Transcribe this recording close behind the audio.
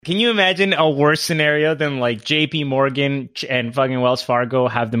Can you imagine a worse scenario than like JP Morgan and fucking Wells Fargo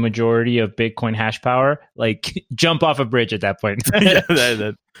have the majority of Bitcoin hash power? Like jump off a bridge at that point. Yeah,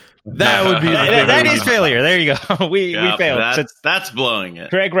 that would be that is failure. There you go. We failed. That's blowing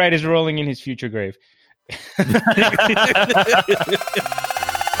it. Craig Wright is rolling in his future grave.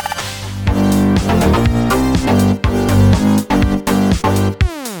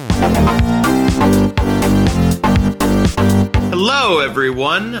 Hello,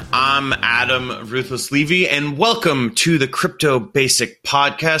 everyone. I'm Adam Ruthless Levy, and welcome to the Crypto Basic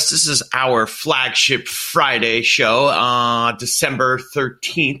Podcast. This is our flagship Friday show, December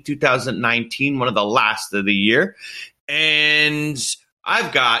 13th, 2019, one of the last of the year. And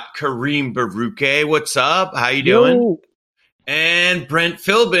I've got Kareem Baruche. What's up? How you doing? Yo. And Brent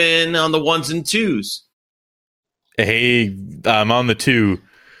Philbin on the ones and twos. Hey, I'm on the two.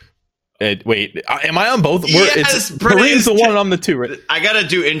 Wait, am I on both? Yes, Kareem's the one and I'm the two, right? I got to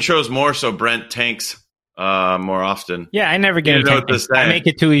do intros more so Brent tanks more often. Yeah, I never get it. I make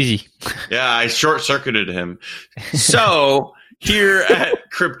it too easy. Yeah, I short-circuited him. So here at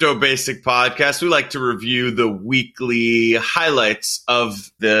Crypto Basic Podcast, we like to review the weekly highlights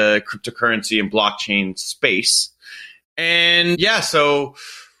of the cryptocurrency and blockchain space. And yeah, so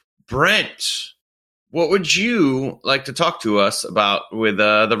Brent, what would you like to talk to us about with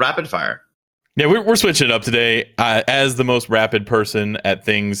the rapid fire? Yeah, we're switching it up today. As the most rapid person at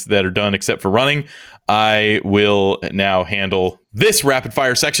things that are done except for running, I will now handle this rapid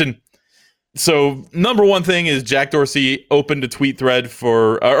fire section. So number one thing is Jack Dorsey opened a tweet thread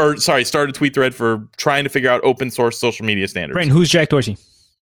started a tweet thread for trying to figure out open source social media standards. Brent, who's Jack Dorsey?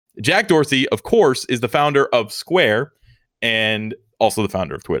 Jack Dorsey, of course, is the founder of Square and also the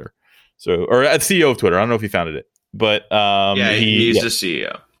founder of Twitter. So, or CEO of Twitter. I don't know if he founded it, but he's the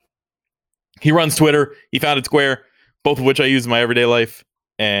CEO. He runs Twitter. He founded Square, both of which I use in my everyday life.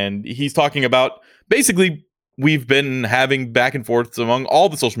 And he's talking about basically we've been having back and forths among all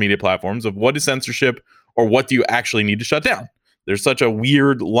the social media platforms of what is censorship or what do you actually need to shut down. There's such a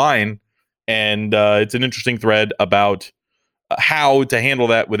weird line, and it's an interesting thread about how to handle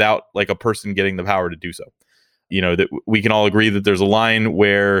that without like a person getting the power to do so. You know, that we can all agree that there's a line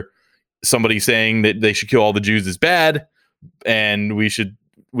where somebody saying that they should kill all the Jews is bad, and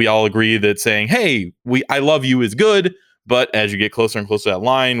we all agree that saying, hey, I love you is good, but as you get closer and closer to that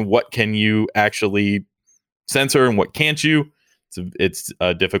line, what can you actually censor and what can't you? It's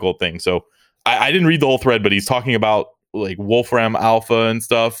a difficult thing. So I didn't read the whole thread, but he's talking about like Wolfram Alpha and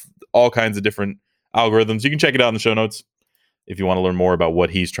stuff, all kinds of different algorithms. You can check it out in the show notes if you want to learn more about what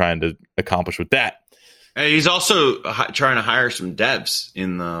he's trying to accomplish with that. And he's also trying to hire some devs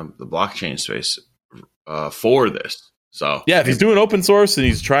in the blockchain space for this. So yeah, if he's doing open source and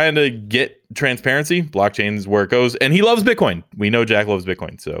he's trying to get transparency, blockchain is where it goes. And he loves Bitcoin. We know Jack loves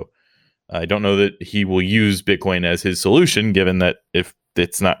Bitcoin. So I don't know that he will use Bitcoin as his solution, given that if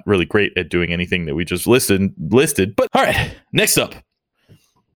it's not really great at doing anything that we just listed. But all right, next up,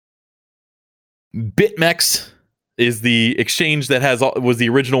 BitMEX is the exchange that was the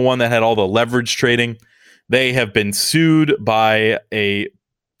original one that had all the leverage trading. They have been sued by a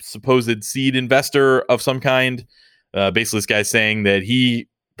supposed seed investor of some kind. Basically, this guy's saying that he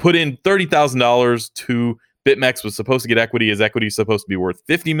put in $30,000 to BitMEX, was supposed to get equity. His equity is supposed to be worth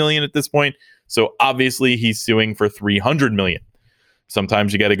 $50 million at this point. So obviously, he's suing for $300 million.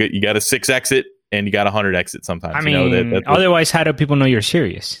 Sometimes you got to 6x it, and you got 100x it. Sometimes, I mean, otherwise, how do people know you're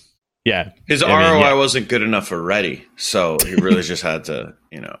serious? Yeah, his ROI wasn't good enough already, so he really just had to,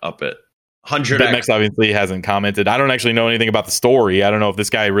 up it. 100. BitMEX obviously hasn't commented. I don't actually know anything about the story. I don't know if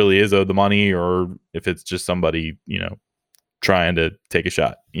this guy really is owed the money or if it's just somebody, trying to take a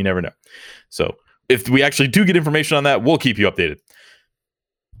shot. You never know. So if we actually do get information on that, we'll keep you updated.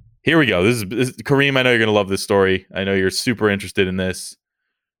 Here we go. This is Kareem. I know you're going to love this story. I know you're super interested in this.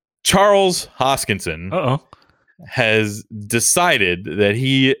 Charles Hoskinson has decided that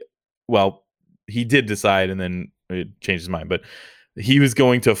he did decide and then it changed his mind, but he was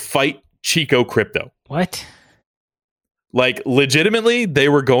going to fight Chico Crypto. What? Like, legitimately, they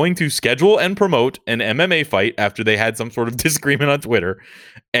were going to schedule and promote an MMA fight after they had some sort of disagreement on Twitter.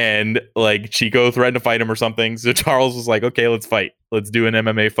 And, like, Chico threatened to fight him or something. So Charles was like, okay, let's fight. Let's do an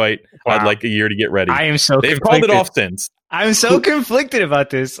MMA fight. Wow. I'd like a year to get ready. I am so They've conflicted. called it off since. I'm so conflicted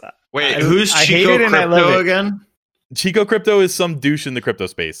about this. Wait, who's Chico Crypto again? Chico Crypto is some douche in the crypto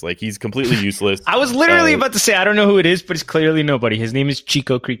space. Like, he's completely useless. I was literally about to say, I don't know who it is, but it's clearly nobody. His name is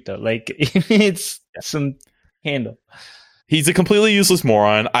Chico Crypto. Like, it's some handle. He's a completely useless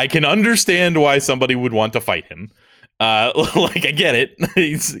moron. I can understand why somebody would want to fight him. Like, I get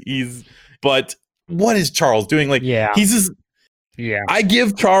it. But what is Charles doing? Like, yeah. he's Yeah. I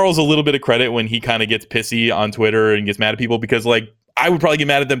give Charles a little bit of credit when he kind of gets pissy on Twitter and gets mad at people, because like I would probably get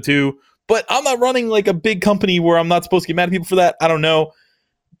mad at them too, but I'm not running like a big company where I'm not supposed to get mad at people for that. I don't know.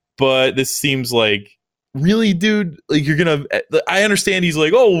 But this seems like, really, dude, like you're gonna, I understand he's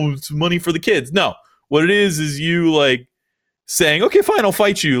like, oh, it's money for the kids. No, what it is you like saying, okay, fine, I'll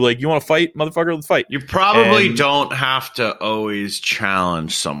fight you. Like, you want to fight, motherfucker? Let's fight. You probably don't have to always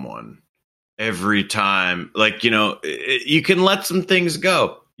challenge someone every time. Like, you can let some things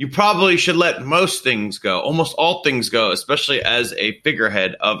go. You probably should let most things go, almost all things go, especially as a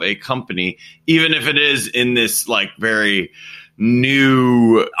figurehead of a company, even if it is in this like very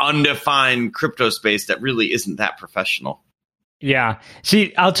new, undefined crypto space that really isn't that professional. Yeah.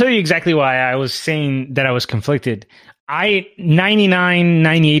 See, I'll tell you exactly why I was saying that I was conflicted.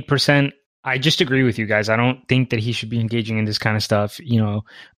 98%, I just agree with you guys. I don't think that he should be engaging in this kind of stuff.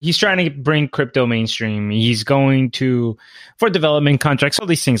 He's trying to bring crypto mainstream. He's going for development contracts, all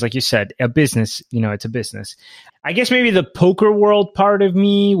these things, like you said, a business, it's a business. I guess maybe the poker world part of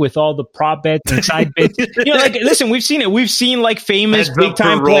me with all the prop bets and side bets. Like, listen, we've seen it. We've seen like famous big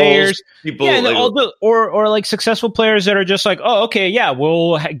time players, people, or like successful players that are just like, oh, okay, yeah,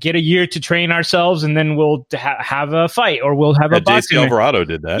 we'll get a year to train ourselves, and then we'll have a fight, or we'll have a boxing. JC Alvarado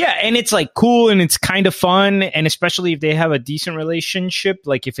did that. Yeah, and it's like cool and it's kind of fun, and especially if they have a decent relationship,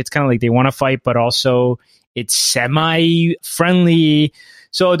 like if it's kind of like they want to fight, but also it's semi-friendly.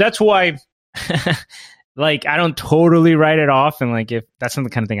 So that's why. Like, I don't totally write it off, and like if that's not the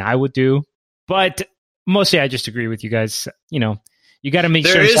kind of thing I would do, but mostly I just agree with you guys. You got to make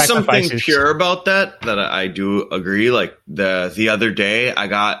sure there is something pure about that I do agree. Like the other day I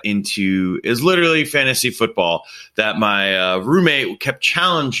got into is literally fantasy football that my roommate kept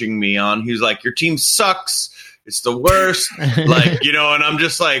challenging me on. He was like, "Your team sucks. It's the worst." Like, and I'm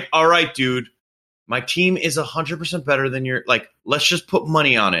just like, "All right, dude. My team is 100% better than your, like, let's just put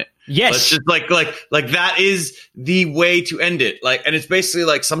money on it." Yes. Let's just like that is the way to end it. Like, and it's basically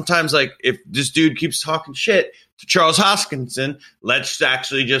like sometimes like if this dude keeps talking shit to Charles Hoskinson, let's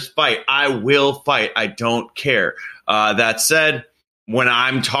actually just fight. I will fight. I don't care. That said, when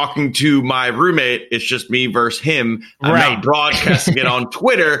I'm talking to my roommate, it's just me versus him. I'm not broadcasting it on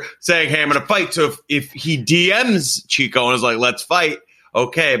Twitter saying, "Hey, I'm going to fight." So if he DMs Chico and is like, "Let's fight,"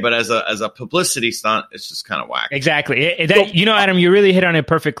 okay, but as a publicity stunt, it's just kind of whack. Exactly. Adam, you really hit on it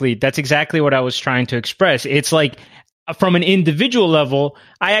perfectly. That's exactly what I was trying to express. It's like, from an individual level,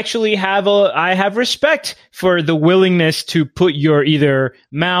 I actually have respect for the willingness to put your either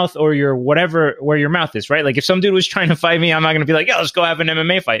mouth or your whatever where your mouth is, right? Like if some dude was trying to fight me, I'm not going to be like, "Yeah, let's go have an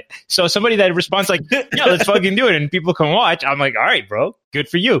MMA fight." So somebody that responds like, "Yeah, let's fucking do it," and people can watch, I'm like, "All right, bro, good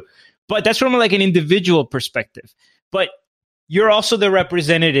for you." But that's from like an individual perspective. But you're also the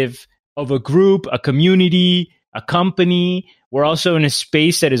representative of a group, a community, a company. We're also in a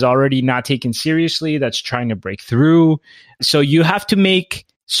space that is already not taken seriously, that's trying to break through. So you have to make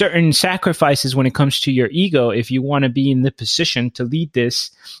certain sacrifices when it comes to your ego if you want to be in the position to lead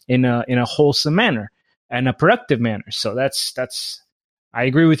this in a wholesome manner and a productive manner. So that's I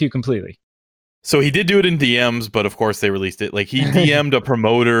agree with you completely. So he did do it in DMs, but of course they released it. Like he DM'd a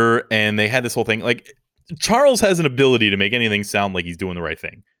promoter and they had this whole thing. Like, Charles has an ability to make anything sound like he's doing the right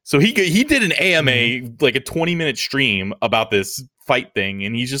thing. So he did an AMA, like a 20-minute stream about this fight thing.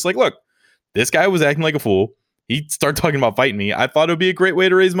 And he's just like, "Look, this guy was acting like a fool. He started talking about fighting me. I thought it would be a great way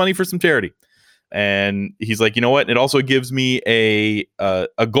to raise money for some charity." And he's like, "You know what? It also gives me a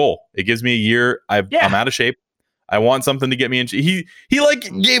goal. It gives me a year. I'm out of shape. I want something to get me in." He like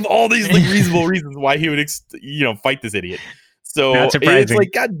gave all these like reasonable reasons why he would fight this idiot. So it's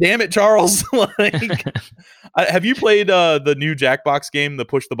like, God damn it, Charles. Like, have you played the new Jackbox game, the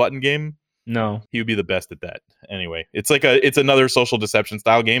push the button game? No. He would be the best at that. Anyway, it's another social deception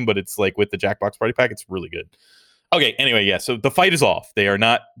style game, but it's like with the Jackbox party pack. It's really good. Okay. Anyway, yeah. So the fight is off. They are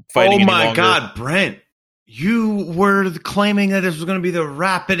not fighting. Oh my longer. God, Brent! You were claiming that this was going to be the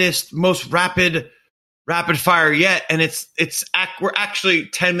most rapid fire yet, and we're actually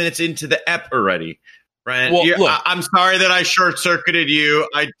 10 minutes into the ep already. Brent, well, I'm sorry that I short-circuited you.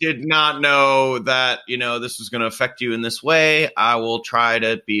 I did not know that, this was going to affect you in this way. I will try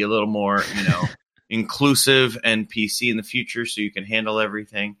to be a little more, inclusive and PC in the future so you can handle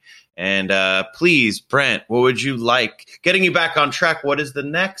everything. And please, Brent, what would you like? Getting you back on track, what is the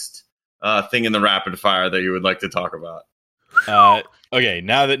next thing in the rapid fire that you would like to talk about? Okay,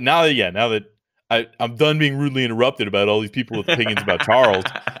 now that I'm done being rudely interrupted about all these people with opinions about Charles.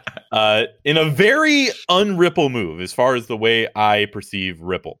 In a very un-Ripple move, as far as the way I perceive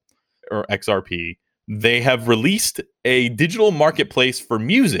Ripple or XRP, they have released a digital marketplace for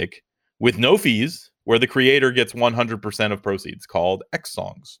music with no fees, where the creator gets 100% of proceeds, called X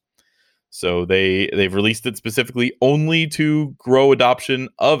Songs. So they've released it specifically only to grow adoption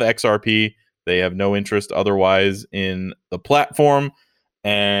of XRP. They have no interest otherwise in the platform,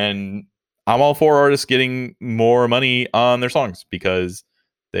 and I'm all for artists getting more money on their songs because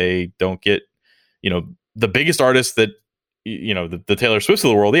they don't get, the biggest artists that, the Taylor Swifts of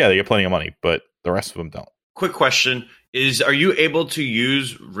the world, yeah, they get plenty of money, but the rest of them don't. Quick question are you able to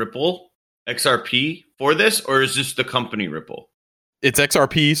use Ripple XRP for this, or is this the company Ripple? It's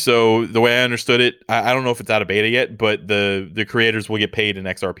XRP, so the way I understood it, I don't know if it's out of beta yet, but the creators will get paid in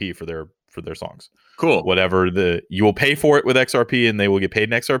XRP for their songs. Cool. Whatever you will pay for it with XRP, and they will get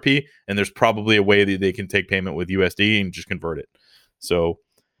paid in XRP. And there's probably a way that they can take payment with USD and just convert it. So,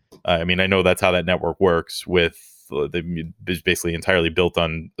 I know that's how that network works. It's basically entirely built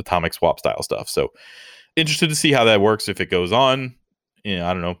on atomic swap style stuff. So, interested to see how that works if it goes on.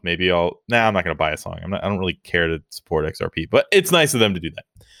 I don't know. Maybe I'm not going to buy a song. I don't really care to support XRP, but it's nice of them to do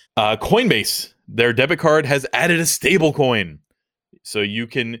that. Coinbase, their debit card has added a stable coin. So you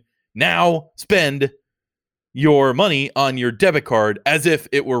can now spend your money on your debit card as if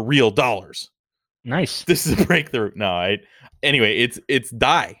it were real dollars. Nice. This is a breakthrough. Anyway, it's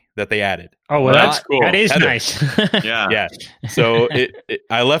DAI that they added. Oh, well, that's cool. That is nice. Yeah. So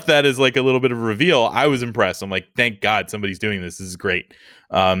I left that as like a little bit of a reveal. I was impressed. I'm like, thank God somebody's doing this. This is great.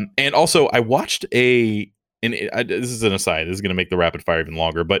 And also I watched this is an aside. This is going to make the rapid fire even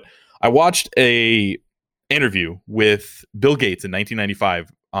longer, but I watched a interview with Bill Gates in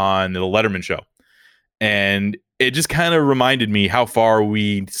 1995 on the Letterman show. And it just kind of reminded me how far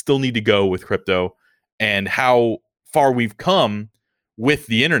we still need to go with crypto and how far we've come with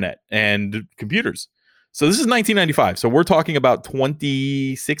the internet and computers. So this is 1995. So we're talking about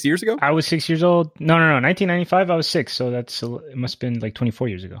 26 years ago. I was 6 years old. No. 1995, I was 6. So it must have been like 24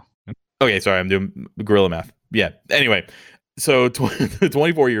 years ago. Okay, sorry. I'm doing gorilla math. Yeah. Anyway, so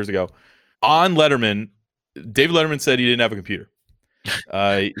 24 years ago on Letterman, David Letterman said he didn't have a computer.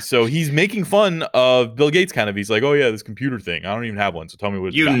 So he's making fun of Bill Gates kind of. He's like, oh yeah, this computer thing. I don't even have one. So tell me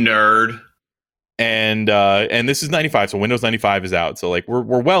what it's about. Nerd. And this is 95, so Windows 95 is out. So like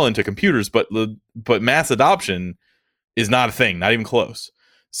we're well into computers, but mass adoption is not a thing, not even close.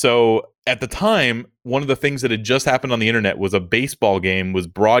 So at the time, one of the things that had just happened on the internet was a baseball game was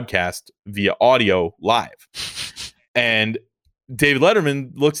broadcast via audio live. And David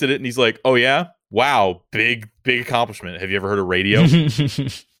Letterman looks at it and he's like, "Oh yeah, wow, big accomplishment. Have you ever heard of radio?"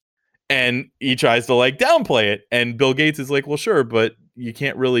 And he tries to like downplay it, and Bill Gates is like, "Well, sure, but you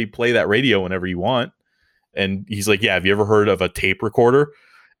can't really play that radio whenever you want." And he's like, "Yeah, have you ever heard of a tape recorder?"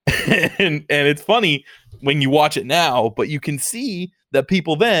 and it's funny when you watch it now, but you can see that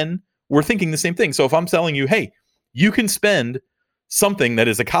people then were thinking the same thing. So if I'm telling you, hey, you can spend something that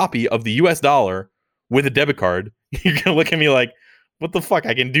is a copy of the US dollar with a debit card, you're gonna look at me like, what the fuck?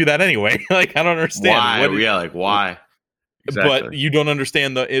 I can do that anyway. Like, I don't understand. Why? Why? Exactly. But you don't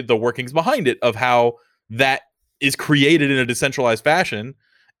understand the workings behind it of how that is created in a decentralized fashion,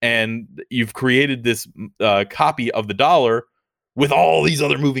 and you've created this copy of the dollar with all these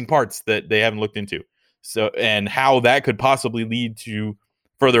other moving parts that they haven't looked into. So, and how that could possibly lead to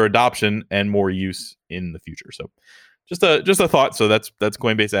further adoption and more use in the future. So, just a thought. So that's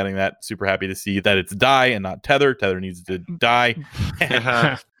Coinbase adding that. Super happy to see that it's DAI and not Tether. Tether needs to die.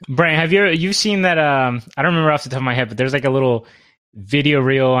 Brian, have you seen that? I don't remember off the top of my head, but there's like a little video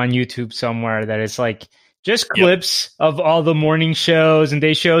reel on YouTube somewhere that is like just clips of all the morning shows and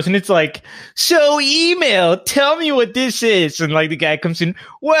day shows, and it's like, so email, tell me what this is, and like the guy comes in,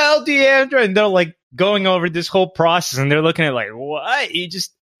 well, Deandra, and they're like going over this whole process, and they're looking at like, what?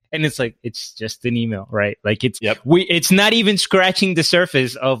 And it's like, it's just an email, right? Like it's not even scratching the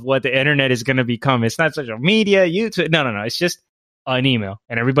surface of what the internet is going to become. It's not social media, YouTube. No. It's just an email,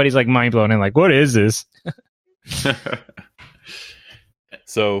 and everybody's like mind blown and like, what is this?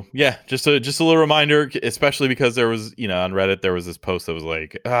 So yeah, just a little reminder, especially because there was, on Reddit, there was this post that was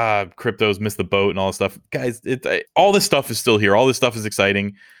like, cryptos missed the boat and all this stuff. Guys, all this stuff is still here. All this stuff is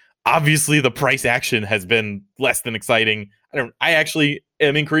exciting. Obviously, the price action has been less than exciting. I actually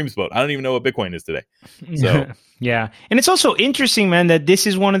am in Kareem's boat. I don't even know what Bitcoin is today. So yeah. And it's also interesting, man, that this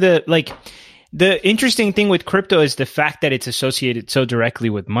is one of the interesting thing with crypto is the fact that it's associated so directly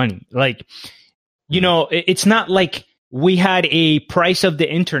with money. Like, it's not like we had a price of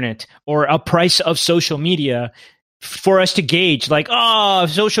the internet or a price of social media for us to gauge like, oh,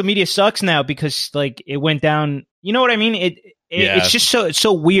 social media sucks now because like it went down. You know what I mean? It's just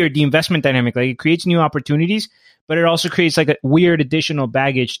so weird, the investment dynamic. Like it creates new opportunities, but it also creates like a weird additional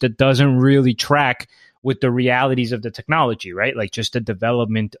baggage that doesn't really track with the realities of the technology, right? Like just the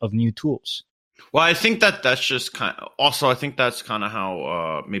development of new tools. Well, I think that's just kind of, also, I think that's kind of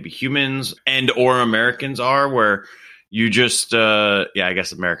how maybe humans and or Americans are, where you just, yeah, I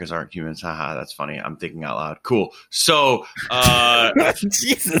guess Americans aren't humans. Haha, that's funny. I'm thinking out loud. Cool. So,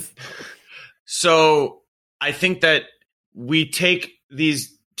 Jesus. so I think that we take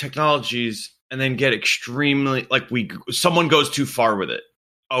these technologies and then get extremely, like someone goes too far with it.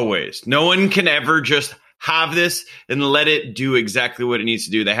 Always. No one can ever just have this and let it do exactly what it needs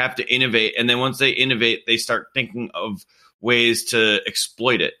to do. They have to innovate. And then once they innovate, they start thinking of ways to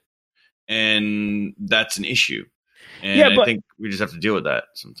exploit it. And that's an issue. And yeah, I think we just have to deal with that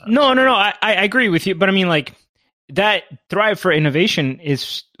sometimes. No. I agree with you. But I mean, like, that thrive for innovation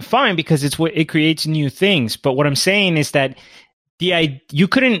is fine because it creates new things. But what I'm saying is that you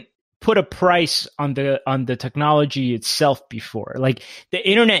couldn't put a price on the technology itself before. Like, the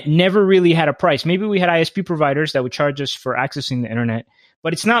internet never really had a price. Maybe we had ISP providers that would charge us for accessing the internet,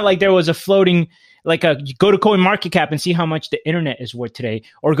 but it's not like there was a floating, like go to CoinMarketCap and see how much the internet is worth today,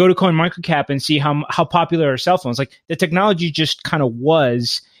 or go to CoinMarketCap and see how popular are cell phones. Like, the technology just kind of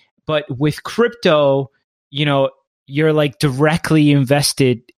was. But with crypto, you're like directly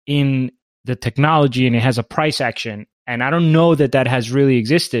invested in the technology and it has a price action. And I don't know that has really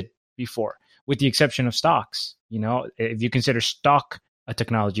existed before, with the exception of stocks. If you consider stock a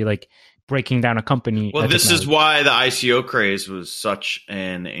technology, like breaking down a company. Well, this is why the ICO craze was such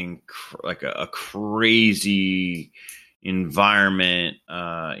a crazy environment,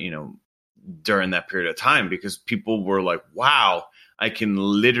 during that period of time, because people were like, wow, I can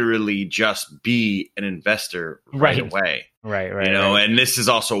literally just be an investor right away. Right. And this is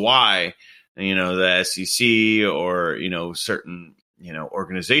also why, the SEC or, certain,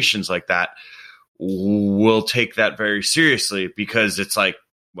 organizations like that will take that very seriously, because it's like,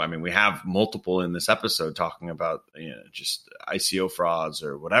 I mean, we have multiple in this episode talking about, just ICO frauds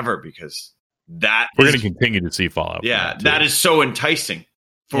or whatever, because we're going to continue to see fallout. Yeah. That is so enticing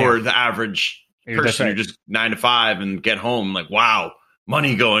for the average person who just 9 to 5 and get home like, wow,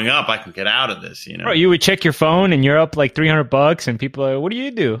 money going up, I can get out of this, Bro, you would check your phone and you're up like $300 and people are like, what do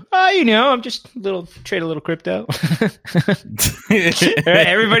you do? I'm just trade a little crypto.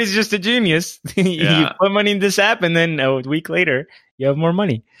 Everybody's just a genius. You put money in this app and then a week later you have more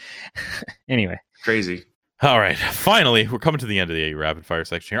money. Anyway. Crazy. All right. Finally, we're coming to the end of the rapid fire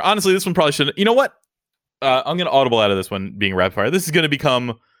section here. Honestly, this one probably shouldn't. You know what? I'm going to audible out of this one being rapid fire. This is going to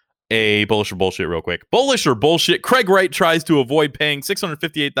become a bullish or bullshit real quick. Bullish or bullshit? Craig Wright tries to avoid paying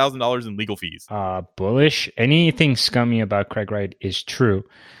 $658,000 in legal fees. Bullish. Anything scummy about Craig Wright is true.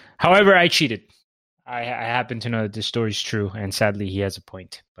 However, I cheated. I happen to know that this story is true, and sadly, he has a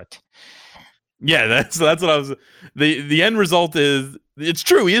point. But yeah, that's what I was. The end result is it's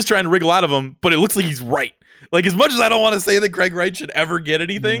true. He is trying to wriggle out of him, but it looks like he's right. Like, as much as I don't want to say that Craig Wright should ever get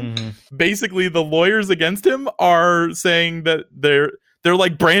anything, basically the lawyers against him are saying that they're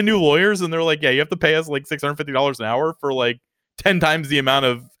like brand new lawyers, and they're like, yeah, you have to pay us like $650 an hour for like 10 times the amount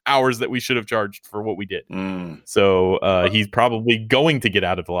of hours that we should have charged for what we did. So he's probably going to get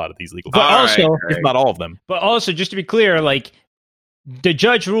out of a lot of these legal fees. But also, if not all of them. But also, just to be clear, like, the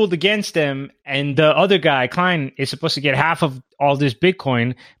judge ruled against him, and the other guy, Klein, is supposed to get half of all this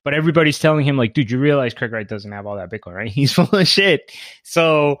Bitcoin, but everybody's telling him, like, dude, you realize Craig Wright doesn't have all that Bitcoin, right? He's full of shit.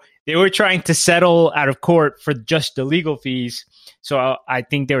 So they were trying to settle out of court for just the legal fees. So I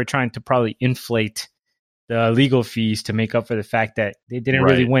think they were trying to probably inflate the legal fees to make up for the fact that they didn't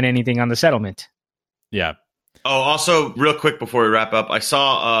really win anything on the settlement. Yeah. Oh, also, real quick before we wrap up, I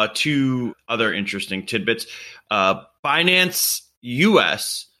saw 2 other interesting tidbits. Binance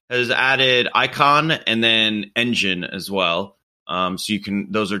US has added Icon and then Engine as well. So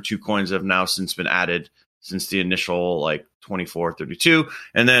those are 2 coins that have now since been added since the initial like 2432.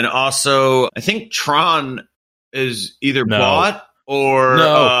 And then I think Tron is either bought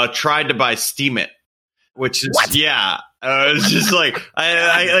or tried to buy Steemit, which is it's just like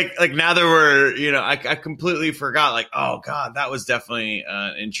I like now that we're I completely forgot, like, oh god, that was definitely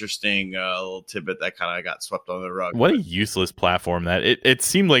an interesting little tidbit that kind of got swept under the rug. What a useless platform that it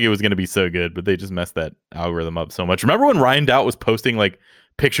seemed like it was going to be so good, but they just messed that algorithm up so much. Remember when Ryan Doubt was posting like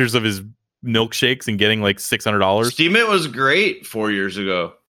pictures of his milkshakes and getting like $600? Steemit was great 4 years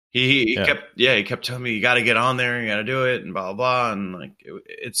ago. He kept telling me, you got to get on there, you got to do it, and blah, blah, blah. And like,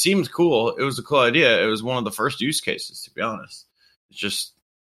 it seemed cool. It was a cool idea. It was one of the first use cases, to be honest. It's just,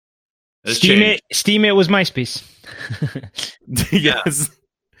 Steemit was MySpace. Yes.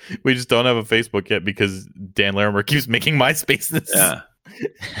 We just don't have a Facebook yet because Dan Larimer keeps making MySpaces. Yeah.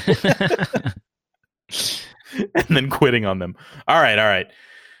 And then quitting on them. All right.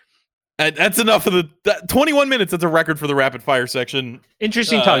 That's enough of the 21 minutes. That's a record for the rapid fire section.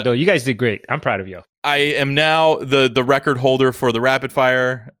 Interesting talk, though. You guys did great. I'm proud of you. I am now the record holder for the rapid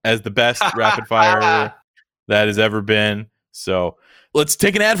fire as the best rapid fire that has ever been. So let's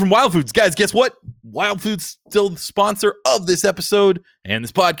take an ad from Wild Foods. Guys, guess what? Wild Foods still the sponsor of this episode and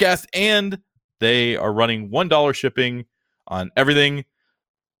this podcast, and they are running $1 shipping on everything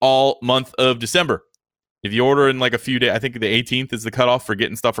all month of December. If you order in like a few days, I think the 18th is the cutoff for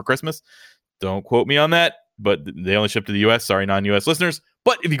getting stuff for Christmas. Don't quote me on that, but they only ship to the US. Sorry, non-US listeners.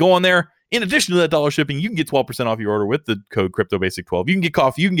 But if you go on there, in addition to that $1 shipping, you can get 12% off your order with the code CryptoBasic12. You can get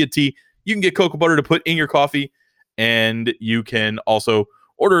coffee, you can get tea, you can get cocoa butter to put in your coffee, and you can also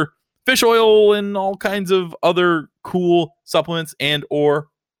order fish oil and all kinds of other cool supplements and or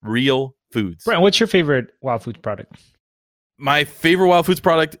real foods. Brent, what's your favorite Wild Foods product? My favorite Wild Foods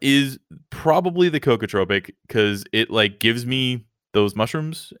product is probably the Cocotropic because it like gives me those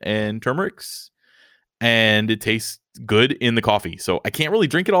mushrooms and turmerics, and it tastes good in the coffee. So I can't really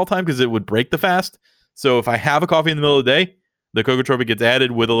drink it all the time because it would break the fast. So if I have a coffee in the middle of the day, the Cocotropic gets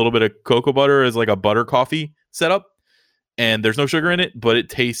added with a little bit of cocoa butter as like a butter coffee setup, and there's no sugar in it, but it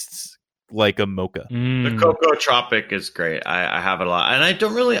tastes like a mocha. The Cocoa Tropic is great. I have it a lot. And I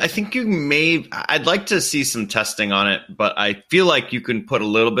think I'd like to see some testing on it, but I feel like you can put a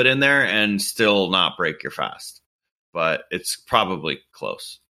little bit in there and still not break your fast. But it's probably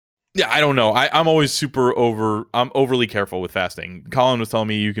close. Yeah, I don't know. I'm always I'm overly careful with fasting. Colin was telling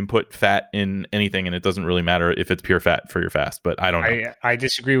me you can put fat in anything and it doesn't really matter if it's pure fat for your fast, but I don't know. I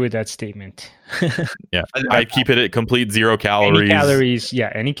disagree with that statement. Yeah, I keep it at complete 0 calories.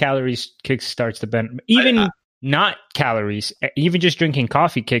 Any calories kickstarts the benefit. Even not calories, even just drinking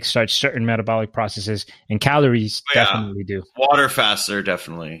coffee kickstarts certain metabolic processes, and calories definitely do. Water fasts are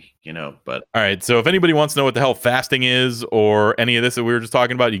definitely, but. All right, so if anybody wants to know what the hell fasting is or any of this that we were just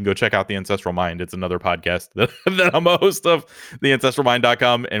talking about, you can go check out The Ancestral Mind. It's another podcast that I'm a host of,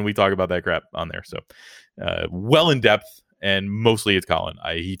 theancestralmind.com, and we talk about that crap on there. So well in depth, and mostly it's Colin.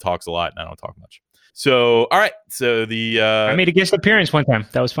 He talks a lot, and I don't talk much. So, all right. So I made a guest appearance one time.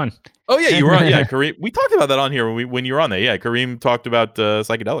 That was fun. Oh yeah, you were on. Yeah, Kareem. We talked about that on here when you were on there. Yeah, Kareem talked about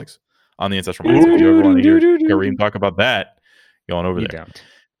psychedelics on the Ancestral Mind. So if you ever want to hear Kareem talk about that, going over there. Don't.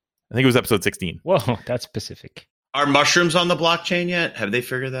 I think it was episode 16. Whoa, that's specific. Are mushrooms on the blockchain yet? Have they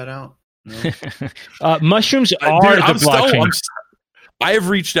figured that out? No? Mushrooms are the blockchain. I have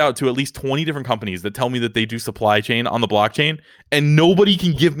reached out to at least 20 different companies that tell me that they do supply chain on the blockchain, and nobody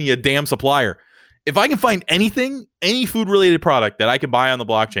can give me a damn supplier. If I can find anything, any food-related product that I can buy on the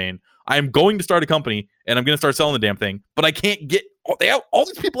blockchain, I'm going to start a company, and I'm going to start selling the damn thing. But I can't get... all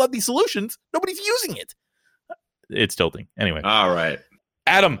these people have these solutions. Nobody's using it. It's tilting. Anyway. All right.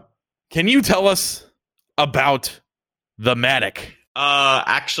 Adam, can you tell us about the Matic?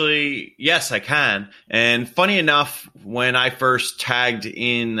 Actually, yes, I can. And funny enough, when I first tagged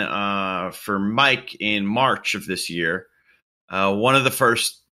in for Mike in March of this year, one of the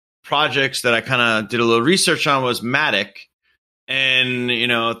first projects that I kind of did a little research on was Matic, and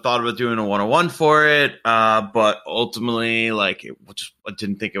thought about doing a 101 for it, but ultimately, I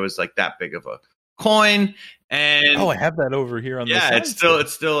didn't think it was like that big of a coin. And I have that over here on the side.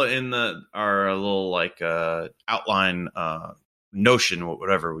 it's still in our little outline Notion,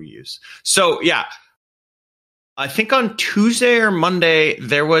 whatever we use. So yeah, I think on Tuesday or Monday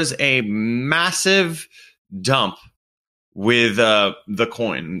there was a massive dump with the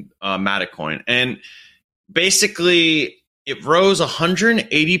coin, Matic coin, and basically it rose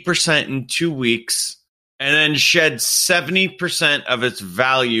 180% in 2 weeks, and then shed 70% of its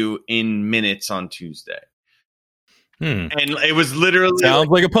value in minutes on Tuesday. And it was literally sounds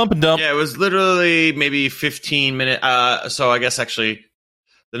like a pump and dump. Yeah, it was literally maybe 15 minutes. So I guess actually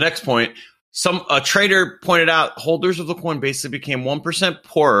the next point, a trader pointed out holders of the coin basically became 1%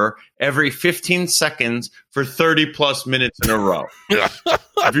 poorer every 15 seconds for 30 plus minutes in a row.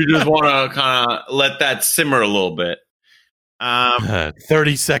 If you just want to kind of let that simmer a little bit.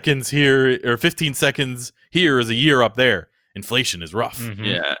 30 seconds here or 15 seconds here is a year up there. Inflation is rough. Mm-hmm.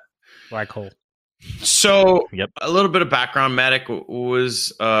 Yeah. Black hole. So a little bit of background. Matic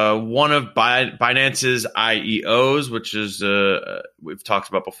was one of Binance's IEOs, which is we've talked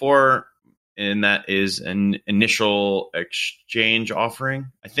about before, and that is an initial exchange offering.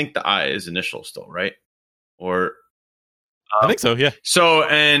 I think the I is initial still, right? Or I think so, yeah. So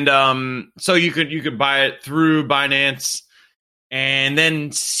so you could buy it through Binance, and then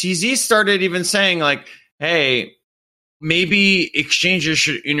CZ started even saying like, hey, maybe exchanges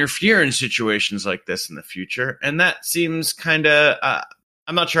should interfere in situations like this in the future. And that seems kind of,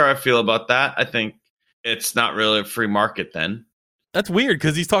 I'm not sure how I feel about that. I think it's not really a free market then. That's weird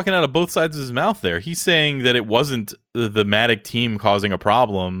because he's talking out of both sides of his mouth there. He's saying that it wasn't the Matic team causing a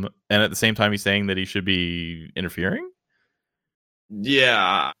problem, and at the same time he's saying that he should be interfering?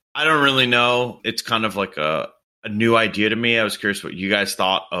 Yeah, I don't really know. It's kind of like a new idea to me. I was curious what you guys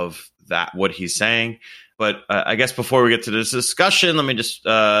thought of that, what he's saying. But I guess before we get to this discussion, let me just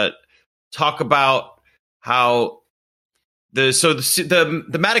talk about how the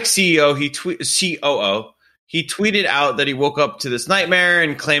Matic CEO, COO, he tweeted out that he woke up to this nightmare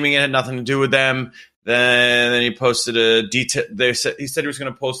and claiming it had nothing to do with them. Then he posted a detail. He said he was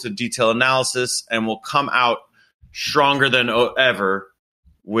going to post a detailed analysis and will come out stronger than ever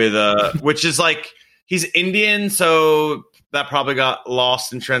with which is like, he's Indian, so that probably got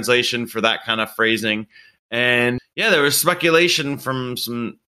lost in translation for that kind of phrasing. And yeah, there was speculation from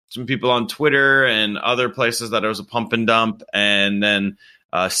some people on Twitter and other places that it was a pump and dump, and then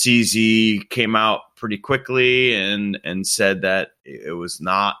CZ came out pretty quickly and said that it was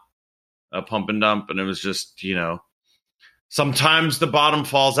not a pump and dump, and it was just, sometimes the bottom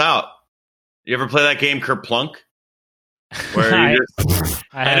falls out. You ever play that game Kerplunk? Where you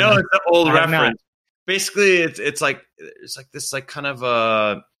I know it's an old reference. Basically, it's like this kind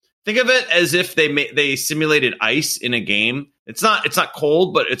of think of it as if they simulated ice in a game. It's not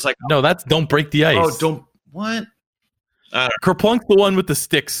cold, but it's like, no, that's don't break the ice. Oh, don't what? Kerplunk's the one with the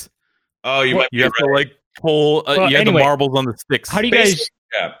sticks. Oh, you have to like pull. You have the marbles on the sticks. How do you guys?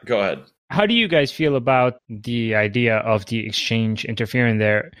 Yeah, go ahead. How do you guys feel about the idea of the exchange interfering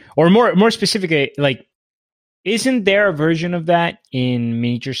there, or more specifically, like, isn't there a version of that in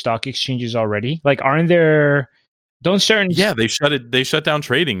major stock exchanges already? Like, aren't there? Don't certain? Yeah, they shut down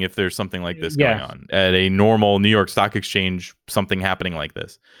trading if there's something like this going on at a normal New York Stock Exchange. Something happening like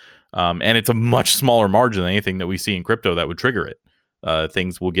this. And it's a much smaller margin than anything that we see in crypto that would trigger it.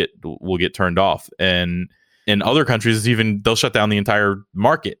 Things will get turned off, and in other countries, they'll shut down the entire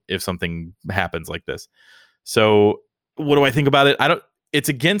market if something happens like this. So, what do I think about it? It's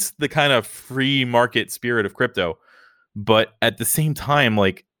against the kind of free market spirit of crypto, but at the same time,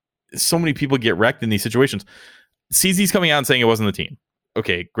 like, so many people get wrecked in these situations. CZ's coming out and saying it wasn't the team.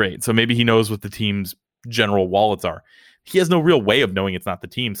 Okay, great. So maybe he knows what the team's general wallets are. He has no real way of knowing it's not the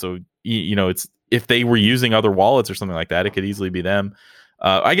team. So, it's if they were using other wallets or something like that, it could easily be them.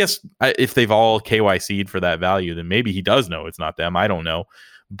 I guess if they've all KYC'd for that value, then maybe he does know it's not them. I don't know.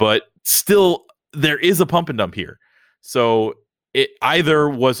 But still, there is a pump and dump here. So it either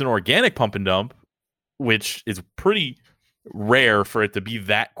was an organic pump and dump, which is pretty rare for it to be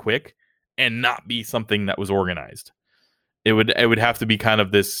that quick and not be something that was organized. It would have to be kind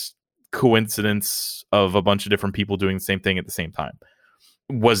of this coincidence of a bunch of different people doing the same thing at the same time.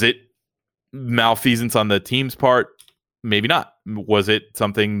 Was it malfeasance on the team's part? Maybe not. Was it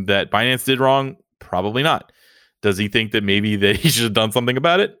something that Binance did wrong? Probably not. Does he think that maybe that he should have done something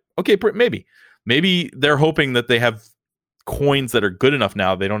about it? Okay, maybe. Maybe they're hoping that they have coins that are good enough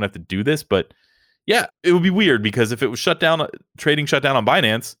now they don't have to do this. But yeah, it would be weird because if it was trading shut down on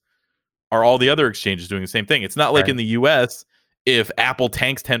Binance, are all the other exchanges doing the same thing? It's not like in the US, if Apple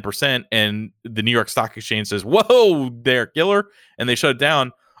tanks 10% and the New York Stock Exchange says, "Whoa, they're killer," and they shut it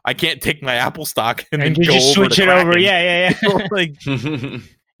down, I can't take my Apple stock and then just go switch it over. Yeah. Like,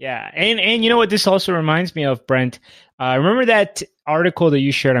 yeah. And you know what this also reminds me of, Brent? Remember that article that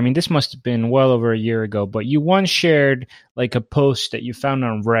you shared? I mean, this must have been well over a year ago, but you once shared like a post that you found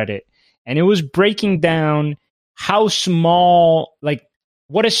on Reddit, and it was breaking down how small, like,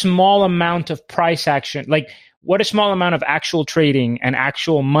 what a small amount of price action, like what a small amount of actual trading and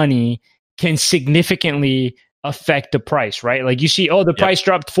actual money can significantly affect the price, right? Like you see, the price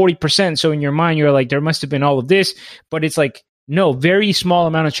dropped 40%. So in your mind, you're like, there must have been all of this, but it's like, no, very small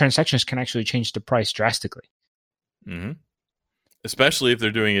amount of transactions can actually change the price drastically. Mm-hmm. Especially if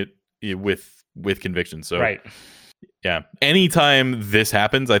they're doing it with conviction. So, right. Yeah. Anytime this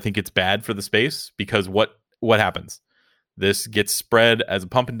happens, I think it's bad for the space because what happens? This gets spread as a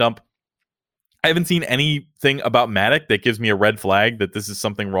pump and dump. I haven't seen anything about Matic that gives me a red flag that this is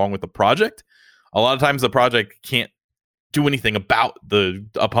something wrong with the project. A lot of times the project can't do anything about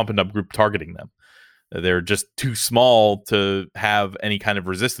a pump and dump group targeting them. They're just too small to have any kind of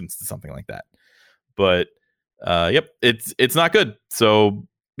resistance to something like that. But it's not good. So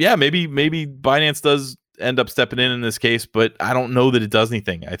yeah, maybe Binance does end up stepping in this case, but I don't know that it does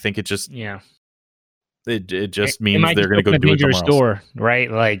anything. I think it just It just means they're going to go do it somewhere else. Right?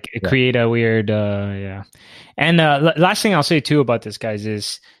 Like create a weird, And last thing I'll say too about this, guys,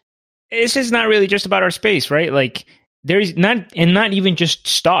 is this is not really just about our space, right? Like there's not even just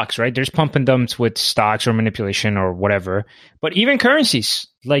stocks, right? There's pump and dumps with stocks or manipulation or whatever, but even currencies.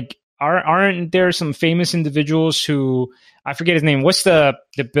 Like aren't there some famous individuals who I forget his name. What's the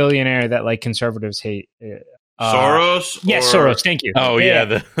billionaire that like conservatives hate? Soros? Yes, Soros. Thank you. Oh yeah,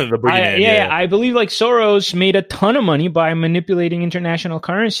 the boogeyman. I believe like Soros made a ton of money by manipulating international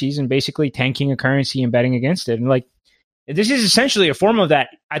currencies and basically tanking a currency and betting against it. And like this is essentially a form of that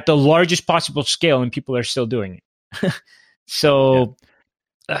at the largest possible scale, and people are still doing it. So,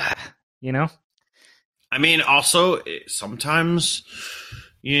 you know. I mean, also sometimes,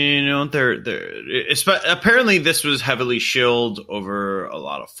 you know, apparently this was heavily shilled over a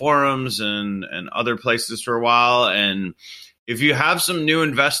lot of forums and other places for a while. And if you have some new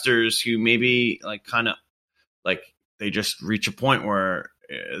investors who maybe like kind of like they just reach a point where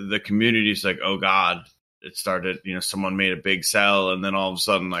the community is like, oh God, it started, you know, someone made a big sell, and then all of a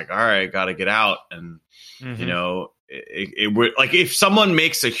sudden like, all right, got to get out. And, you know, it would like if someone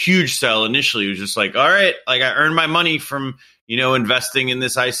makes a huge sell initially, it was just like, all right, like I earned my money from, you know, investing in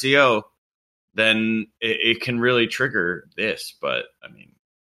this ICO, then it can really trigger this. But I mean,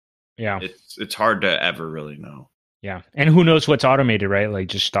 yeah, it's hard to ever really know. Yeah. And who knows what's automated, right? Like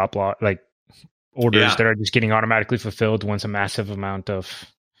just stop loss, like orders that are just getting automatically fulfilled once a massive amount of,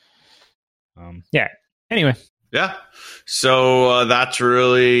 Anyway. Yeah. So that's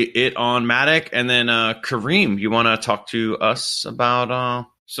really it on Matic. And then Kareem, you want to talk to us about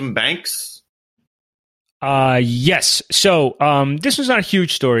some banks? Yes. So this was not a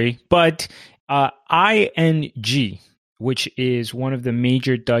huge story, but ING, which is one of the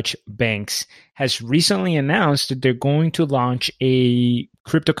major Dutch banks, has recently announced that they're going to launch a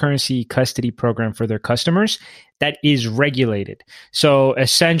cryptocurrency custody program for their customers that is regulated. So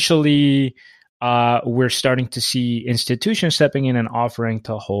essentially, we're starting to see institutions stepping in and offering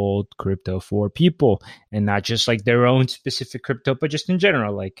to hold crypto for people, and not just like their own specific crypto, but just in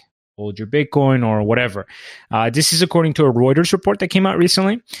general, like hold your Bitcoin or whatever. This is according to a Reuters report that came out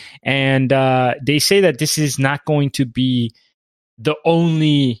recently. And they say that this is not going to be the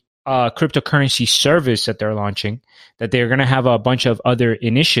only cryptocurrency service that they're launching, that they're going to have a bunch of other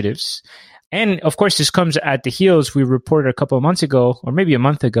initiatives. And of course, this comes at the heels. We reported a couple of months ago, or maybe a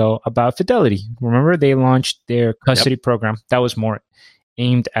month ago, about Fidelity. Remember, they launched their custody program that was more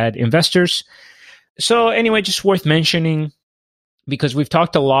aimed at investors. So anyway, just worth mentioning, because we've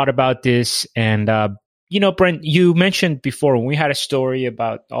talked a lot about this. And, Brent, you mentioned before when we had a story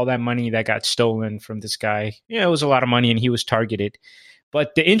about all that money that got stolen from this guy. Yeah, it was a lot of money and he was targeted.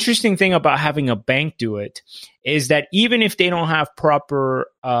 But the interesting thing about having a bank do it is that even if they don't have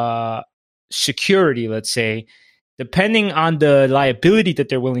proper security, let's say, depending on the liability that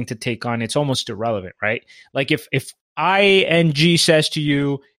they're willing to take on, it's almost irrelevant, right? Like if ING says to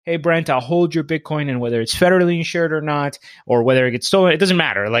you, hey, Brent, I'll hold your Bitcoin, and whether it's federally insured or not, or whether it gets stolen, it doesn't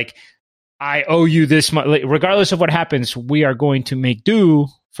matter. Like, I owe you this much. Like, regardless of what happens, we are going to make do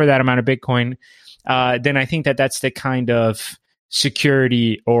for that amount of Bitcoin. Then I think that that's the kind of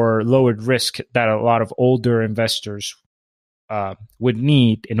security or lowered risk that a lot of older investors would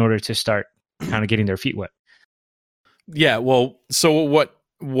need in order to start kind of getting their feet wet. Yeah, well, so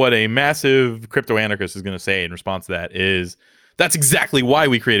what a massive crypto anarchist is going to say in response to that is, that's exactly why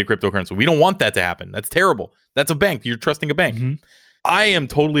we created cryptocurrency. We don't want that to happen. That's terrible. That's a bank. You're trusting a bank. Mm-hmm. I am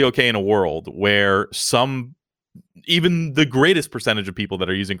totally okay in a world where even the greatest percentage of people that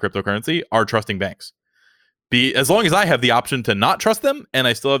are using cryptocurrency are trusting banks. As long as I have the option to not trust them and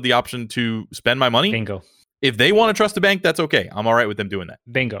I still have the option to spend my money. Bingo. If they want to trust a bank, that's okay. I'm all right with them doing that.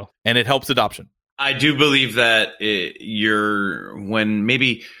 Bingo. And it helps adoption. I do believe that when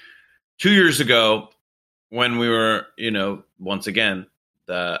maybe 2 years ago, when we were, once again,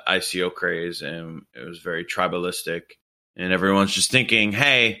 the ICO craze, and it was very tribalistic, and everyone's just thinking,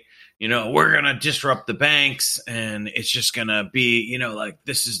 hey, we're going to disrupt the banks, and it's just going to be, like,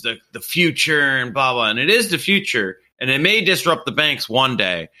 this is the future and blah, blah. And it is the future, and it may disrupt the banks one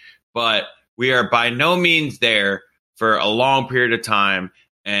day, but we are by no means there for a long period of time.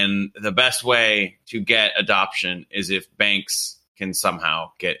 And the best way to get adoption is if banks can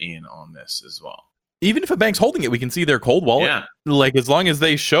somehow get in on this as well. Even if a bank's holding it, we can see their cold wallet. Yeah. Like, as long as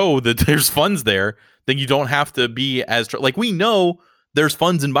they show that there's funds there, then you don't have to be as like, we know there's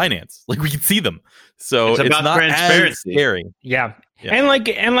funds in Binance. Like, we can see them. So it's not transparency. As scary. Yeah. And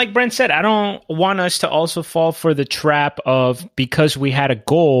like Brent said, I don't want us to also fall for the trap of, because we had a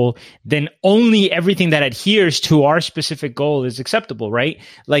goal, then only everything that adheres to our specific goal is acceptable, right?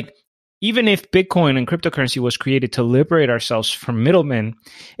 Like, even if Bitcoin and cryptocurrency was created to liberate ourselves from middlemen,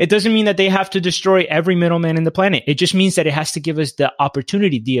 it doesn't mean that they have to destroy every middleman in the planet. It just means that it has to give us the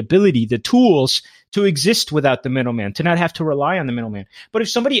opportunity, the ability, the tools to exist without the middleman, to not have to rely on the middleman. But if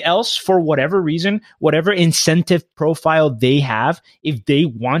somebody else, for whatever reason, whatever incentive profile they have, if they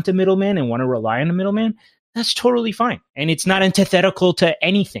want a middleman and want to rely on a middleman, that's totally fine. And it's not antithetical to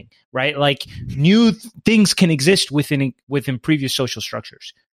anything, right? Like new things can exist within previous social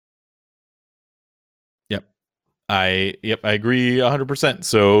structures. I agree 100%.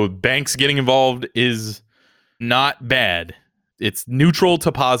 So banks getting involved is not bad. It's neutral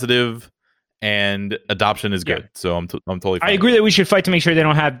to positive, and adoption is good. So I'm totally fine. I agree that we should fight to make sure they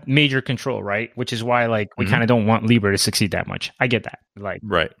don't have major control, right? Which is why like we kind of don't want Libra to succeed that much. I get that. Like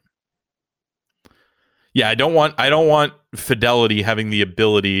right. Yeah, I don't want Fidelity having the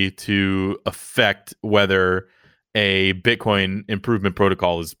ability to affect whether a Bitcoin improvement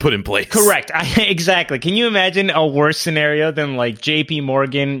protocol is put in place. Correct. Exactly. Can you imagine a worse scenario than like JP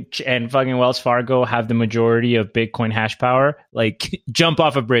Morgan and fucking Wells Fargo have the majority of Bitcoin hash power? Like jump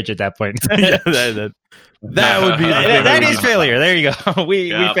off a bridge at that point. Yeah, that would be that is failure. There you go.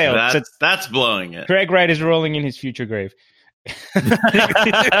 We failed. That's blowing it. Craig Wright is rolling in his future grave.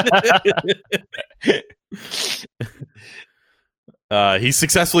 He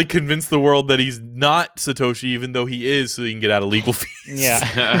successfully convinced the world that he's not Satoshi, even though he is, so he can get out of legal fees.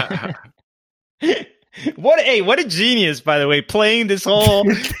 Yeah. What a genius, by the way, playing this whole.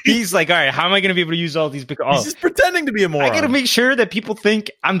 He's like, all right, how am I going to be able to use all these? He's just pretending to be a moron. I got to make sure that people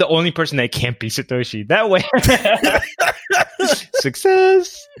think I'm the only person that can't be Satoshi. That way,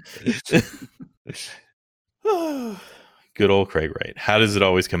 success. Good old Craig Wright. How does it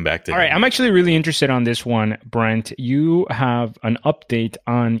always come back to him? All right, I'm actually really interested on this one, Brent. You have an update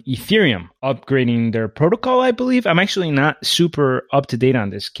on Ethereum upgrading their protocol, I believe. I'm actually not super up to date on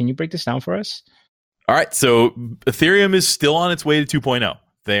this. Can you break this down for us? All right, so Ethereum is still on its way to 2.0.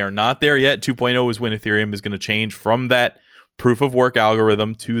 They are not there yet. 2.0 is when Ethereum is going to change from that proof of work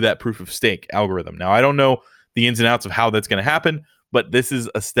algorithm to that proof of stake algorithm. Now, I don't know the ins and outs of how that's going to happen, but this is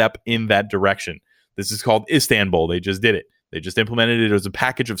a step in that direction. This is called Istanbul. They just did it. They just implemented it as a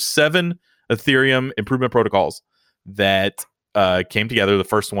package of 7 Ethereum improvement protocols that came together. The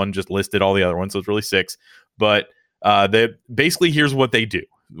first one just listed all the other ones, so it's really 6. But basically, here's what they do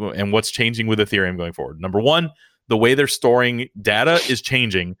and what's changing with Ethereum going forward. Number 1, the way they're storing data is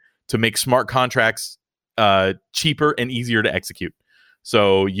changing to make smart contracts cheaper and easier to execute.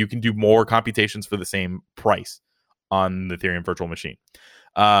 So you can do more computations for the same price on the Ethereum virtual machine.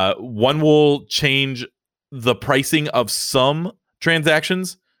 One will change the pricing of some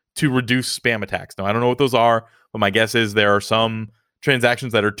transactions to reduce spam attacks. Now, I don't know what those are, but my guess is there are some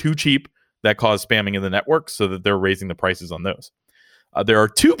transactions that are too cheap that cause spamming in the network, so that they're raising the prices on those. There are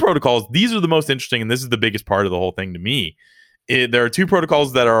 2 protocols. These are the most interesting, and this is the biggest part of the whole thing to me. There are 2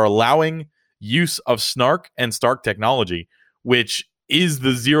 protocols that are allowing use of Snark and Stark technology, which is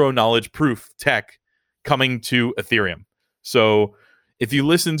the zero knowledge proof tech coming to Ethereum. So if you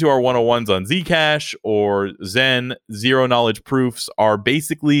listen to our 101s on Zcash or Zen, zero knowledge proofs are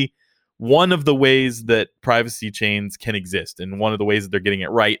basically one of the ways that privacy chains can exist, and one of the ways that they're getting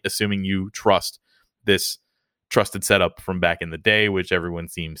it right, assuming you trust this trusted setup from back in the day, which everyone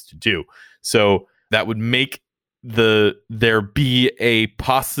seems to do. So that would make there be a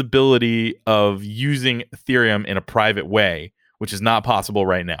possibility of using Ethereum in a private way, which is not possible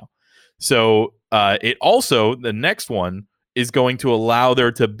right now. So it also, the next one, is going to allow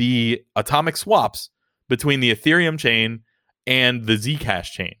there to be atomic swaps between the Ethereum chain and the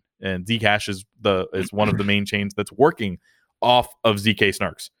Zcash chain. And Zcash is one of the main chains that's working off of ZK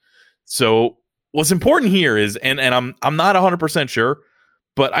Snarks. So what's important here is, and I'm not 100% sure,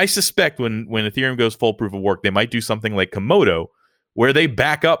 but I suspect when Ethereum goes full proof of work, they might do something like Komodo, where they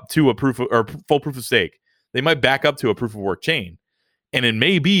back up to a full proof of stake. They might back up to a proof of work chain. And it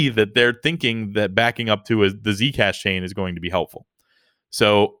may be that they're thinking that backing up to the Zcash chain is going to be helpful.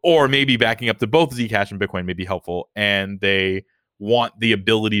 So, or maybe backing up to both Zcash and Bitcoin may be helpful, and they want the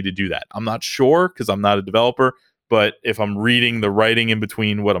ability to do that. I'm not sure because I'm not a developer, but if I'm reading the writing in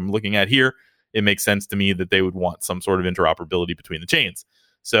between what I'm looking at here, it makes sense to me that they would want some sort of interoperability between the chains.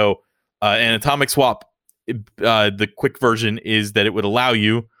 So, an atomic swap, the quick version is that it would allow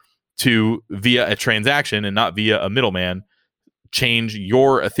you to, via a transaction and not via a middleman, change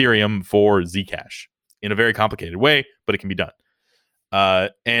your Ethereum for Zcash in a very complicated way, but it can be done.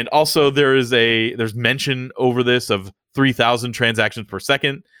 And also there's mention over this of 3,000 transactions per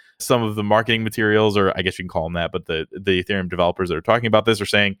second. Some of the marketing materials, or I guess you can call them that, but the Ethereum developers that are talking about this are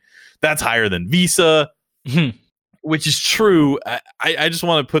saying that's higher than Visa, which is true. I just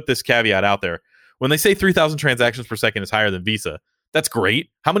want to put this caveat out there. When they say 3,000 transactions per second is higher than Visa, that's great.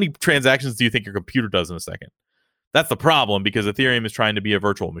 How many transactions do you think your computer does in a second? That's the problem, because Ethereum is trying to be a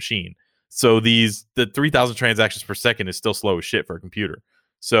virtual machine. So the 3,000 transactions per second is still slow as shit for a computer.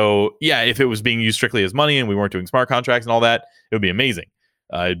 So yeah, if it was being used strictly as money and we weren't doing smart contracts and all that, it would be amazing.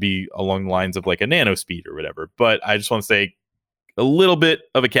 It'd be along the lines of like a nano speed or whatever. But I just want to say a little bit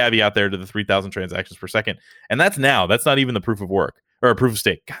of a caveat there to the 3,000 transactions per second. And that's now. That's not even the proof of work or a proof of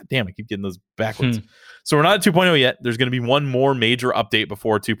stake. God damn, I keep getting those backwards. So we're not at 2.0 yet. There's going to be one more major update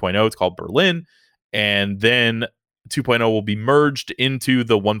before 2.0. It's called Berlin. And then 2.0 will be merged into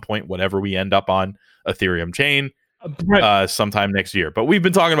the 1. Whatever we end up on Ethereum chain sometime next year. But we've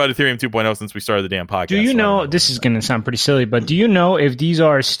been talking about Ethereum 2.0 since we started the damn podcast. Do you know, this is going to sound pretty silly, but do you know if these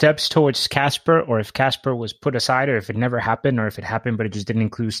are steps towards Casper, or if Casper was put aside, or if it never happened, or if it happened but it just didn't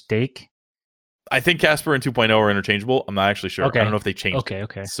include stake? I think Casper and 2.0 are interchangeable. I'm not actually sure. Okay. I don't know if they changed.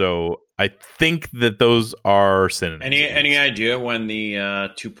 Okay. So I think that those are synonyms. Any idea when the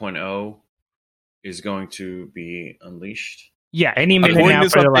 2.0 is going to be unleashed? Yeah, any minute now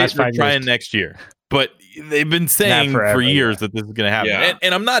for the last 5 years. Trying next year. But they've been saying for years that this is going to happen. Yeah.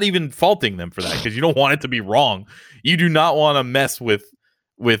 And I'm not even faulting them for that, because you don't want it to be wrong. You do not want to mess with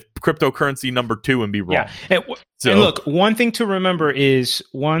cryptocurrency number 2 and be wrong. Yeah. And look, one thing to remember is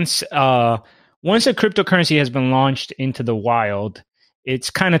once a cryptocurrency has been launched into the wild, it's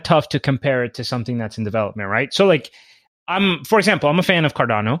kind of tough to compare it to something that's in development, right? So like, for example, I'm a fan of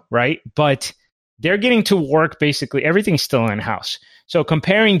Cardano, right? But they're getting to work, basically everything's still in-house. So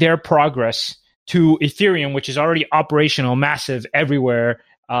comparing their progress to Ethereum, which is already operational, massive, everywhere,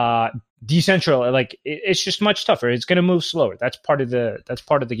 decentralized, like it's just much tougher. It's going to move slower. That's part of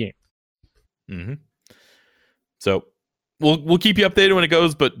the game. Mm-hmm. So we'll keep you updated when it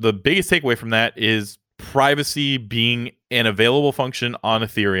goes. But the biggest takeaway from that is privacy being an available function on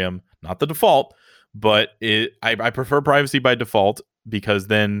Ethereum, not the default, but I prefer privacy by default, because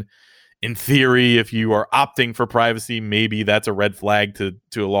then, in theory, if you are opting for privacy, maybe that's a red flag to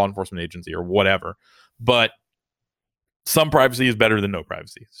a law enforcement agency or whatever. But some privacy is better than no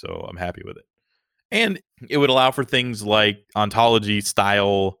privacy. So I'm happy with it. And it would allow for things like ontology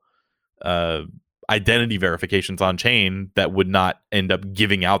style identity verifications on chain that would not end up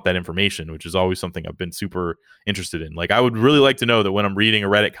giving out that information, which is always something I've been super interested in. Like, I would really like to know that when I'm reading a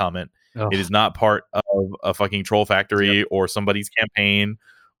Reddit comment, it is not part of a fucking troll factory or somebody's campaign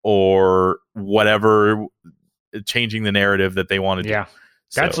or whatever, changing the narrative that they want to do. Yeah.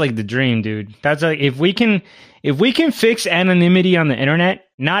 That's like the dream, dude. That's like, if we can fix anonymity on the internet,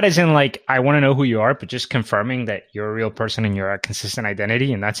 not as in like, I want to know who you are, but just confirming that you're a real person and you're a consistent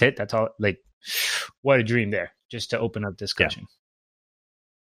identity, and that's it. That's all. Like, what a dream there, just to open up discussion.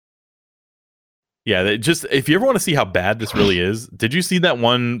 Yeah, just if you ever want to see how bad this really is, did you see that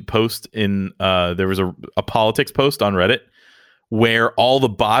one post in there was a politics post on Reddit where all the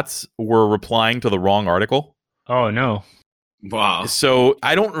bots were replying to the wrong article? Oh, no. Wow. So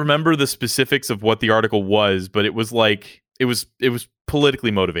I don't remember the specifics of what the article was, but it was like, it was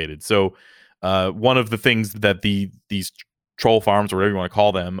politically motivated. So one of the things that these troll farms, or whatever you want to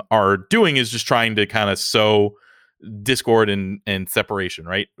call them, are doing is just trying to kind of sow discord and separation,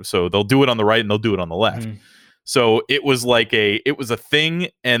 right? So they'll do it on the right and they'll do it on the left. So it was like it was a thing,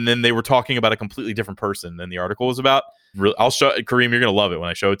 and then they were talking about a completely different person than the article was about. I'll show Kareem. You're gonna love it when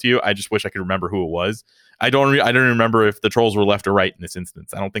I show it to you. I just wish I could remember who it was. I don't remember if the trolls were left or right in this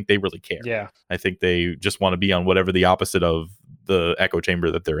instance. I don't think they really care. Yeah, I think they just want to be on whatever the opposite of the echo chamber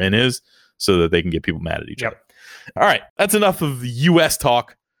that they're in is, so that they can get people mad at each other. All right, that's enough of U.S.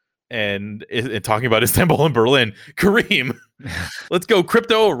 talk and talking about Istanbul and Berlin. Kareem, let's go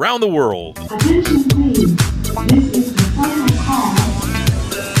crypto around the world. Attention please. This is the final call.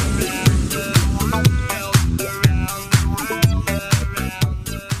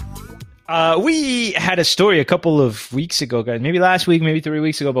 We had a story a couple of weeks ago, guys. Maybe last week, maybe 3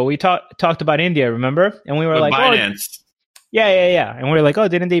 weeks ago, but we talked about India, remember? And we were like, Binance. oh, yeah. And we were like, oh,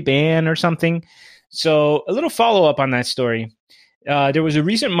 didn't they ban or something? So a little follow-up on that story. There was a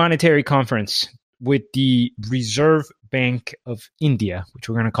recent monetary conference with the Reserve Bank of India, which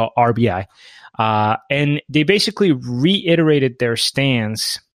we're going to call RBI. And they basically reiterated their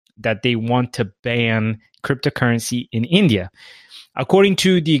stance that they want to ban cryptocurrency in India. According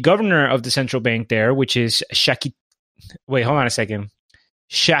to the governor of the central bank there, which is Shaktikanta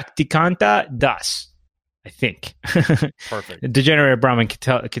Das, I think. Perfect. Degenerate Brahmin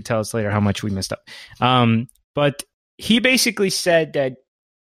could tell us later how much we messed up. But he basically said that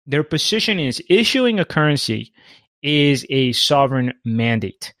their position is issuing a currency is a sovereign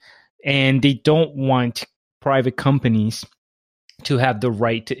mandate, and they don't want private companies to have the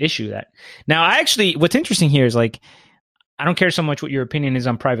right to issue that. Now, what's interesting here is like, I don't care so much what your opinion is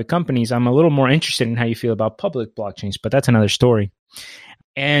on private companies. I'm a little more interested in how you feel about public blockchains, but that's another story.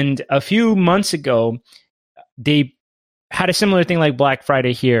 And a few months ago, they had a similar thing like Black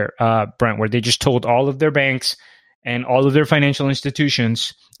Friday here, Brent, where they just told all of their banks, and all of their financial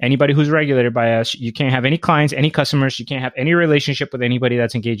institutions. Anybody who's regulated by us, you can't have any clients, any customers, you can't have any relationship with anybody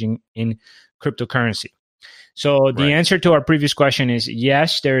that's engaging in cryptocurrency. So the answer to our previous question is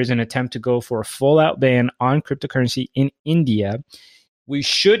yes, there is an attempt to go for a full out ban on cryptocurrency in India. We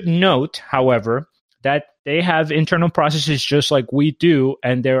should note, however, that they have internal processes just like we do,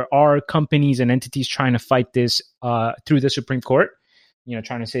 and there are companies and entities trying to fight this through the Supreme Court,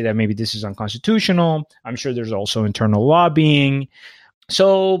 trying to say that maybe this is unconstitutional. I'm sure there's also internal lobbying.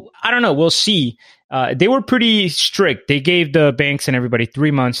 So I don't know. We'll see. They were pretty strict. They gave the banks and everybody 3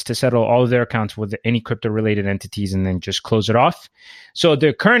 months to settle all of their accounts with any crypto-related entities and then just close it off. So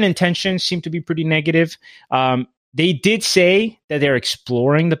the current intentions seem to be pretty negative. They did say that they're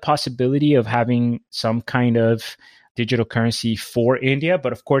exploring the possibility of having some kind of digital currency for India,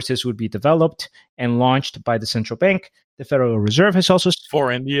 but of course this would be developed and launched by the central bank. The Federal Reserve has also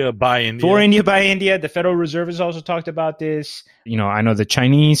for India by India. For India by India. The Federal Reserve has also talked about this. I know the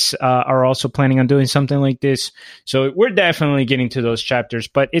Chinese are also planning on doing something like this. So we're definitely getting to those chapters,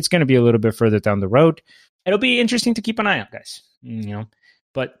 but it's going to be a little bit further down the road. It'll be interesting to keep an eye on, guys.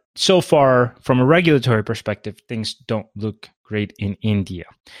 But so far, from a regulatory perspective, things don't look great in India.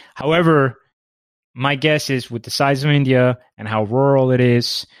 However, my guess is with the size of India and how rural it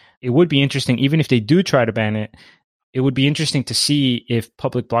is, it would be interesting, even if they do try to ban it, it would be interesting to see if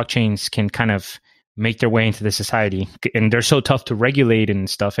public blockchains can kind of make their way into the society. And they're so tough to regulate and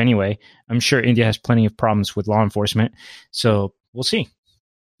stuff anyway. I'm sure India has plenty of problems with law enforcement. So we'll see.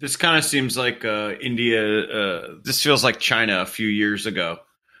 This kind of seems like India. This feels like China a few years ago,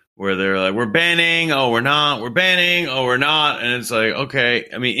 where they're like, we're banning, oh, we're not, we're banning, oh, we're not. And it's like, okay.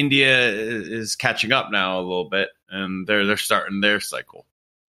 I mean, India is catching up now a little bit, and they're starting their cycle.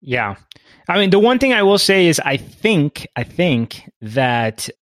 Yeah. I mean, the one thing I will say is I think that,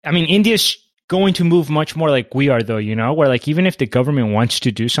 India's going to move much more like we are, though, where like even if the government wants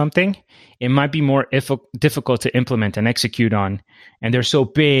to do something, it might be more difficult to implement and execute on. And they're so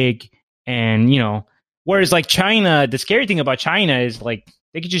big. And, whereas like China, the scary thing about China is like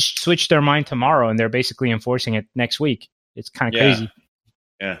they could just switch their mind tomorrow and they're basically enforcing it next week. It's kind of crazy.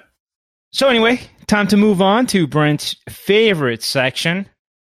 Yeah. So anyway, time to move on to Brent's favorite section.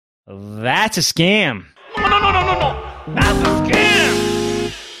 That's a scam. No. That's a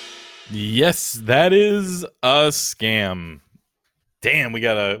scam. Yes, that is a scam. Damn, we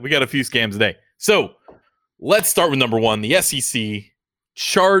got a few scams today. So let's start with number one. The SEC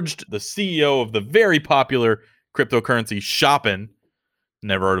charged the CEO of the very popular cryptocurrency Shopin.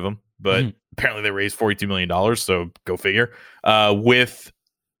 Never heard of them, but apparently they raised $42 million. So go figure. With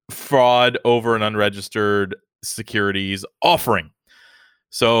fraud over an unregistered securities offering.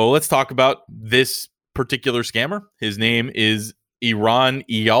 So let's talk about this particular scammer. His name is Eran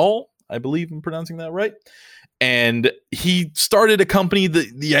Eyal. I believe I'm pronouncing that right. And he started a company.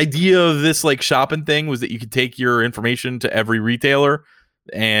 The idea of this like shopping thing was that you could take your information to every retailer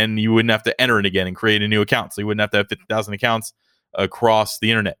and you wouldn't have to enter it again and create a new account. So you wouldn't have to have 50,000 accounts across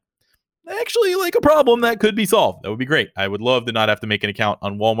the internet. Actually, like a problem that could be solved. That would be great. I would love to not have to make an account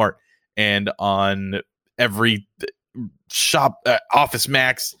on Walmart and on every shop, Office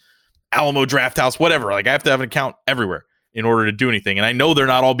Max, Alamo Drafthouse, whatever. Like I have to have an account everywhere in order to do anything. And I know they're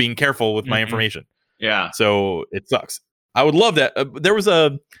not all being careful with my information. Yeah. So it sucks. I would love that. There was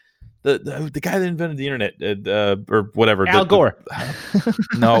the guy that invented the internet or whatever. Al Gore.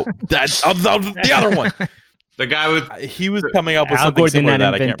 No, that's the other one. The guy with he was coming up with Al something Gore did similar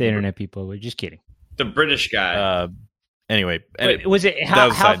not to that. invent the internet, people. We're just kidding. the British guy. Anyway, Wait, was it that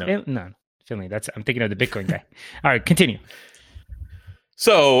was a side note. no, Finley, I'm thinking of the Bitcoin guy. All right, continue.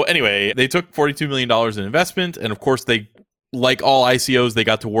 So anyway, they took $42 million in investment. And of course, they, like all ICOs, they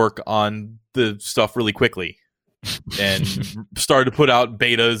got to work on the stuff really quickly and started to put out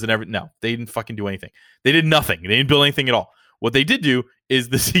betas and everything. No, they didn't fucking do anything. They did nothing. They didn't build anything at all. What they did do is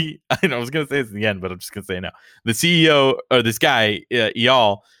I was going to say this in the end, but I'm just going to say it now. The CEO, or this guy,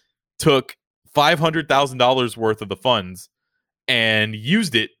 Eyal, took $500,000 worth of the funds and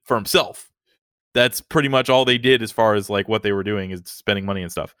used it for himself. That's pretty much all they did as far as like what they were doing is spending money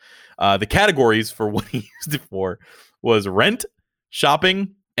and stuff. The categories for what he used it for was rent,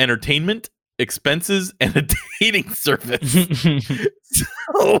 shopping, entertainment, expenses, and a dating service.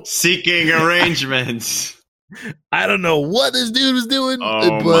 Seeking arrangements. I don't know what this dude was doing.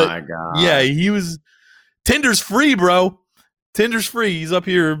 Oh but my god. Yeah, he was. Tinder's free, bro. Tinder's free. He's up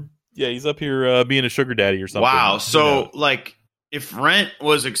here. Yeah, he's up here being a sugar daddy or something. Wow. So like, if rent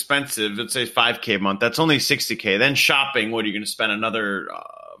was expensive, let's say $5K a month, that's only $60K. Then shopping, what are you going to spend another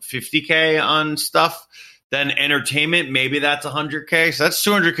 $50K on stuff? Then entertainment, maybe that's $100K. So that's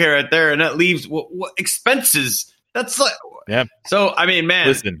 $200K right there, and that leaves what expenses That's like, Yeah. So I mean, man,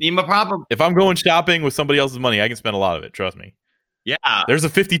 Listen. If I'm going shopping with somebody else's money, I can spend a lot of it. Trust me. yeah. There's a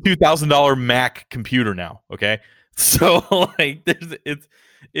 $52,000 Mac computer now. Okay, so like,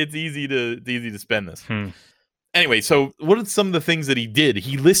 it's easy to spend this. Anyway, so what are some of the things that he did?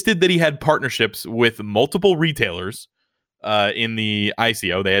 He listed that he had partnerships with multiple retailers in the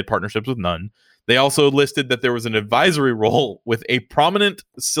ICO. They had partnerships with none. They also listed that there was an advisory role with a prominent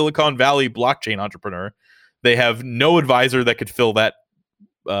Silicon Valley blockchain entrepreneur. They have no advisor that could fill that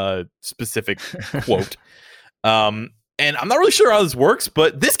specific quote. And I'm not really sure how this works,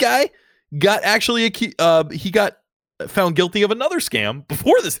 but this guy got he got found guilty of another scam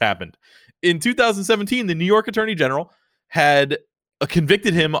before this happened. In 2017, the New York Attorney General had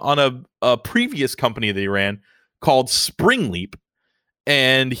convicted him on a previous company that he ran called Springleap,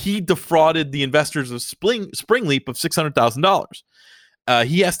 and he defrauded the investors of Springleap of $600,000.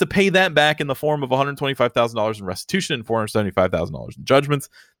 He has to pay that back in the form of $125,000 in restitution and $475,000 in judgments.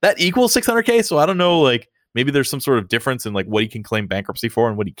 That equals $600K. So I don't know, like, maybe there's some sort of difference in like what he can claim bankruptcy for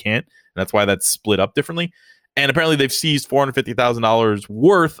and what he can't, and that's why that's split up differently. And apparently they've seized $450,000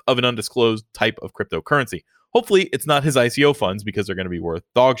 worth of an undisclosed type of cryptocurrency. Hopefully it's not his ICO funds, because they're going to be worth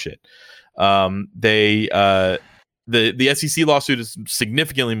dog shit. The SEC lawsuit is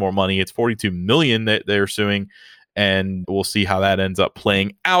significantly more money. It's $42 million that they're suing, and we'll see how that ends up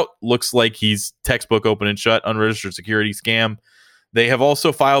playing out. Looks like he's textbook open and shut, unregistered security scam. They have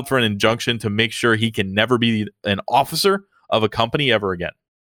also filed for an injunction to make sure he can never be an officer of a company ever again.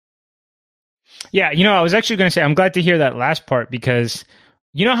 Yeah, I was actually going to say, I'm glad to hear that last part, because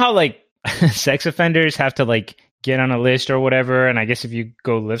you know how like sex offenders have to like get on a list or whatever, and I guess if you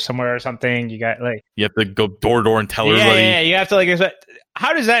go live somewhere or something, you got like you have to go door to door and tell everybody. Yeah, you have to like.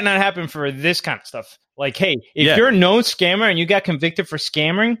 How does that not happen for this kind of stuff? Like, hey, if you're a known scammer and you got convicted for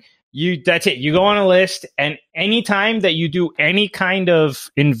scamming, that's it. You go on a list, and anytime that you do any kind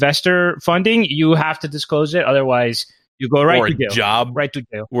of investor funding, you have to disclose it. Otherwise, you go right to jail. Job right to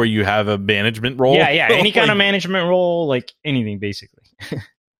jail where you have a management role. Yeah, any kind of management role, like anything, basically.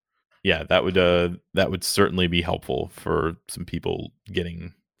 Yeah, that would certainly be helpful for some people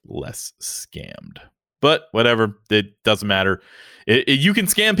getting less scammed. But whatever, it doesn't matter. You can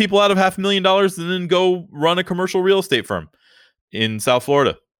scam people out of $500,000 and then go run a commercial real estate firm in South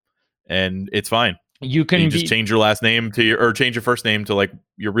Florida, and it's fine. You just change your last name or change your first name to like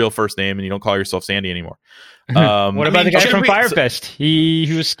your real first name, and you don't call yourself Sandy anymore. What about the guy from Firefest?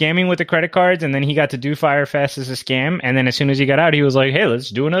 He was scamming with the credit cards, and then he got to do Firefest as a scam. And then as soon as he got out, he was like, "Hey,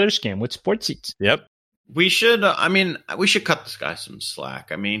 let's do another scam with sports seats." Yep. We should. We should cut this guy some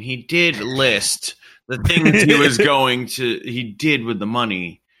slack. I mean, he did list the things he did with the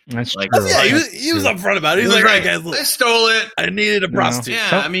money. That's like, true. Yeah, he was upfront about it. He was like, "Right, guys, look, I stole it. I needed a prostitute."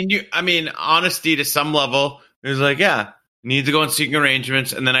 Yeah, honesty to some level. It was like, yeah, need to go and seek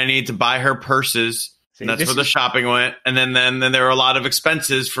arrangements, and then I need to buy her purses. And that's where the shopping went. And then there were a lot of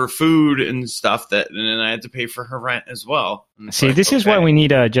expenses for food and stuff and then I had to pay for her rent as well. See, this is why we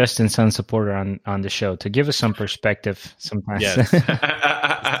need a Justin Sun supporter on the show to give us some perspective sometimes. Yes.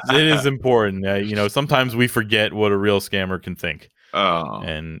 It is important. Sometimes we forget what a real scammer can think. Oh.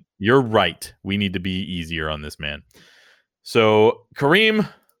 And you're right. We need to be easier on this man. So, Kareem,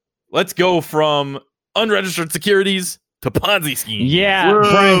 let's go from unregistered securities to Ponzi schemes. Yeah,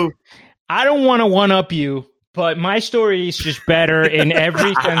 Brian, I don't want to one-up you, but my story is just better in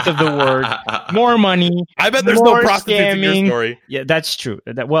every sense of the word. More money. I bet there's no prostitutes in your story. Yeah, that's true.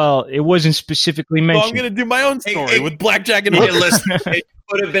 It wasn't specifically mentioned. Well, I'm going to do my own story with blackjack and hookers. Listen, it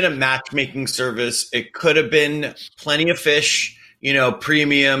could have been a matchmaking service. It could have been Plenty of Fish,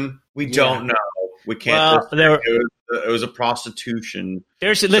 premium. We don't know. We can't. It was a prostitution.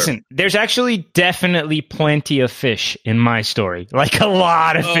 There's actually definitely plenty of fish in my story. Like a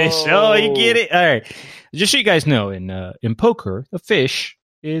lot of fish. Oh, you get it? All right. Just so you guys know, in poker, the fish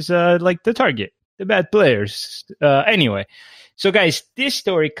is like the target, the bad players. Anyway, so guys, this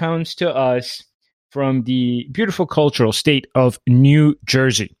story comes to us from the beautiful cultural state of New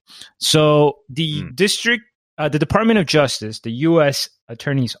Jersey. So the the Department of Justice, the U.S.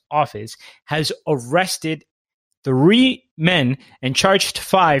 Attorney's Office, has arrested 3 men and charged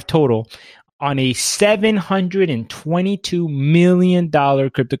 5 total on a $722 million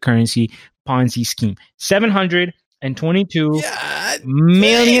cryptocurrency Ponzi scheme. $722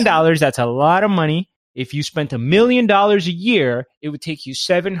 million. That's a lot of money. if you spent $1 million a year, it would take you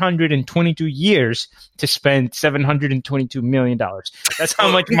 722 years to spend $722 million. That's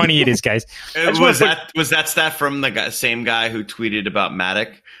how much money it is, guys. Was that stat from the same guy who tweeted about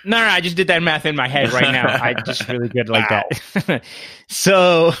Matic? No, I just did that math in my head right now. I just really good like that.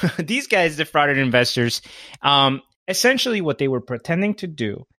 So these guys defrauded investors. Essentially, what they were pretending to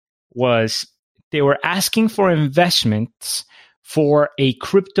do was they were asking for investments for a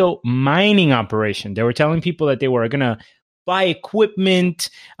crypto mining operation. They were telling people that they were going to buy equipment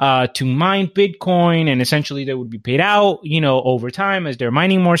to mine Bitcoin, and essentially they would be paid out, over time as they're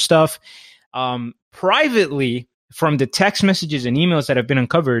mining more stuff. Privately, from the text messages and emails that have been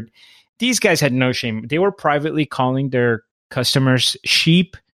uncovered, these guys had no shame. They were privately calling their customers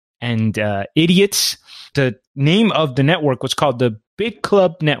sheep and idiots. The name of the network was called the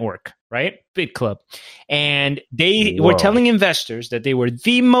BitClub Network, right? BitClub. And they were telling investors that they were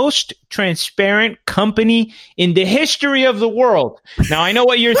the most transparent company in the history of the world. Now, I know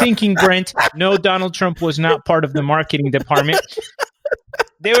what you're thinking, Brent. No, Donald Trump was not part of the marketing department.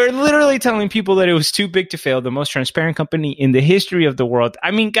 They were literally telling people that it was too big to fail, the most transparent company in the history of the world.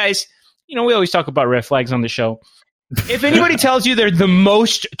 I mean, guys, we always talk about red flags on the show. If anybody tells you they're the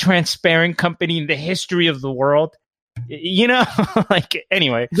most transparent company in the history of the world,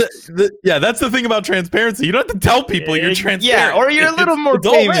 anyway. That's the thing about transparency. You don't have to tell people you're transparent. Yeah, or you're a little more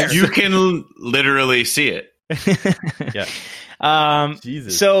famous. You can literally see it. Yeah.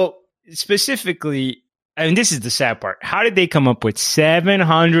 Jesus. So specifically, and this is the sad part. How did they come up with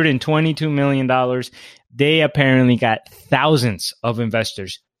 $722 million? They apparently got thousands of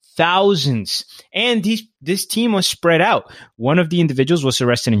investors. Thousands. And this team was spread out. One of the individuals was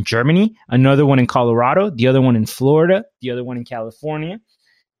arrested in Germany, another one in Colorado, the other one in Florida, the other one in California.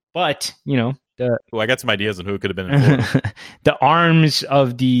 But, I got some ideas on who it could have been in Florida. The arms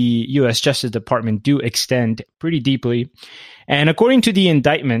of the U.S. Justice Department do extend pretty deeply. And according to the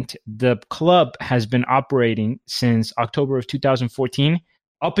indictment, the club has been operating since October of 2014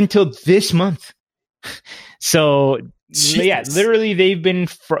 up until this month. So, yeah, literally they've been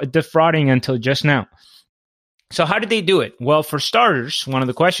defrauding until just now. So how did they do it? Well, for starters, one of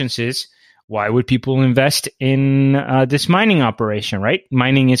the questions is, why would people invest in this mining operation, right?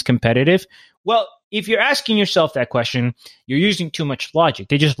 Mining is competitive. Well, if you're asking yourself that question, you're using too much logic.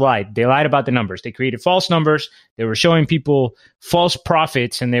 They just lied. They lied about the numbers. They created false numbers. They were showing people false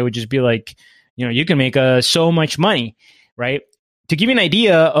profits, and they would just be like, you can make so much money, right? To give you an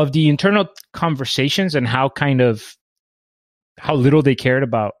idea of the internal conversations and how little they cared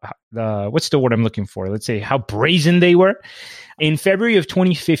about what's the word I'm looking for? Let's say how brazen they were. In February of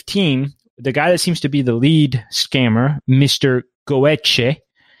 2015, the guy that seems to be the lead scammer, Mr. Goethe,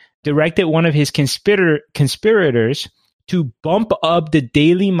 directed one of his conspirators to bump up the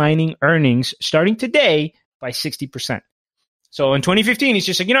daily mining earnings starting today by 60%. So in 2015, he's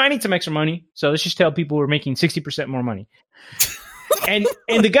just like, I need some extra money. So let's just tell people we're making 60% more money. And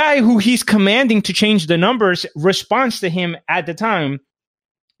the guy who he's commanding to change the numbers responds to him at the time,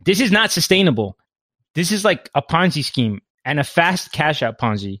 this is not sustainable. This is like a Ponzi scheme and a fast cash out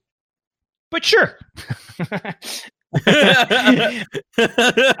Ponzi. But sure.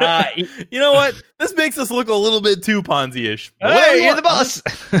 You know what? This makes us look a little bit too Ponzi-ish. Hey, you're the boss.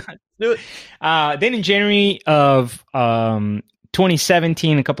 Then in January of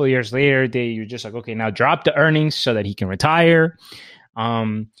 2017, a couple of years later, you're just like, okay, now drop the earnings so that he can retire.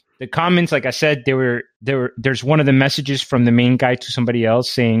 The comments, like I said, there's one of the messages from the main guy to somebody else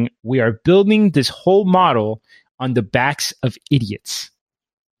saying, we are building this whole model on the backs of idiots.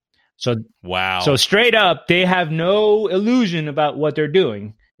 So wow. So straight up, they have no illusion about what they're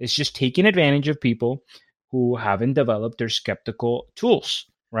doing. It's just taking advantage of people who haven't developed their skeptical tools,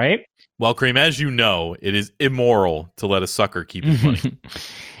 right? Well, Kareem, as you know, it is immoral to let a sucker keep his money.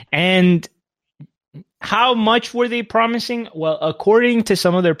 And how much were they promising? Well, according to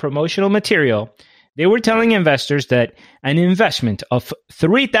some of their promotional material, they were telling investors that an investment of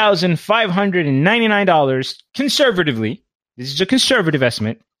 $3,599 conservatively, this is a conservative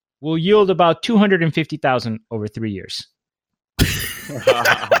estimate, will yield about $250,000 over 3 years.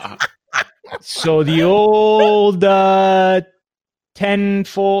 So the old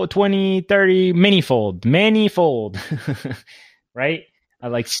 10-fold, 20, 30, many-fold, right?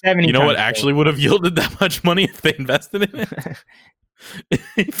 Like 70. You know what actually would have yielded that much money if they invested in it?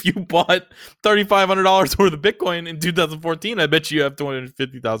 If you bought $3,500 worth of Bitcoin in 2014, I bet you have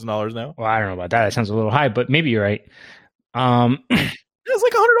 $250,000 now. Well, I don't know about that. That sounds a little high, but maybe you're right. It was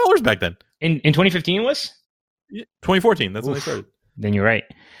like $100 back then. In 2015 it was? 2014. That's when they started. Then you're right.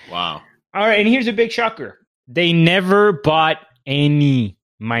 Wow. All right, and here's a big shocker. They never bought any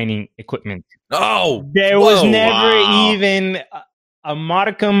mining equipment. Oh, There was never wow. even a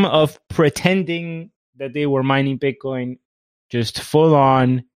modicum of pretending that they were mining Bitcoin. Just full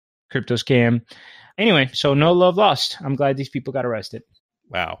on crypto scam. Anyway, so no love lost. I'm glad these people got arrested.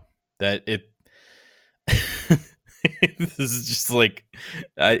 wow. That it. This is just like,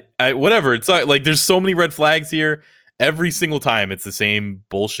 I whatever. It's not, like there's so many red flags here. Every single time, it's the same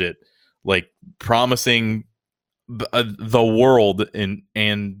bullshit. Like promising the world and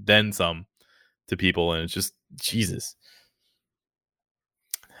then some to people, and it's just Jesus.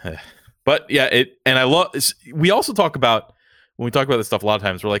 But yeah, and I love. We also talk about when we talk about this stuff a lot of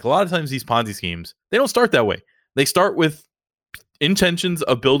times. We're like, a lot of times these Ponzi schemes, they don't start that way. They start with intentions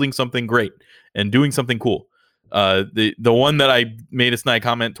of building something great and doing something cool. The one that I made a snide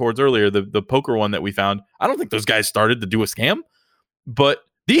comment towards earlier, the poker one that we found, I don't think those guys started to do a scam, but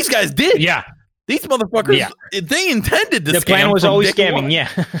these guys did. Yeah, These motherfuckers, Yeah. they intended to the scam. plan was from always day one. scamming.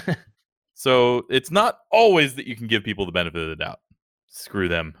 Yeah. So it's not always that you can give people the benefit of the doubt. Screw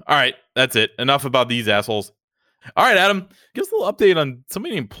them. All right, that's it. Enough about these assholes. All right, Adam, give us a little update on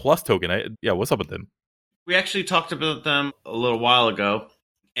somebody named Plus Token. What's up with them? We actually talked about them a little while ago,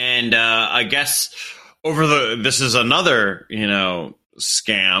 and I guess this is another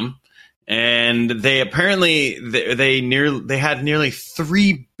scam, and they apparently they had nearly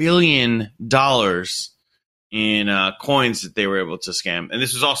 $3 billion in coins that they were able to scam, and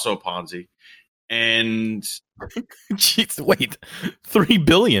this was also a Ponzi. And Jeez, wait, 3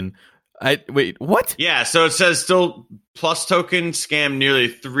 billion. Wait, what? yeah, so it says still Plus Token scammed nearly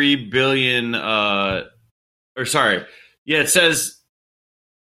 3 billion. It says.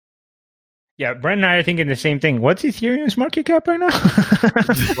 Yeah, Brent and I are thinking the same thing. What's Ethereum's market cap right now?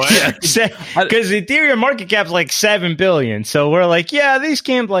 What? Because Ethereum market cap's like 7 billion. So we're like, yeah, they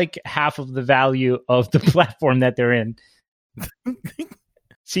scammed like half of the value of the platform that they're in.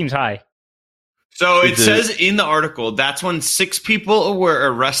 Seems high. So it says in the article, that's when 6 people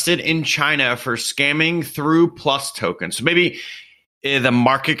were arrested in China for scamming through Plus Token. So maybe the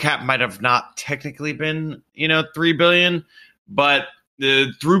market cap might have not technically been, 3 billion, but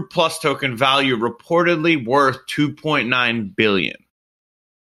the through Plus Token value reportedly worth 2.9 billion.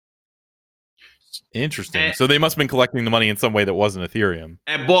 Interesting. So they must have been collecting the money in some way that wasn't Ethereum.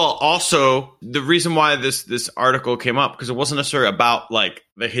 And well, also the reason why this article came up, because it wasn't necessarily about like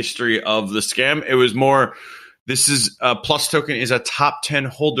the history of the scam. It was more, Plus Token is a top 10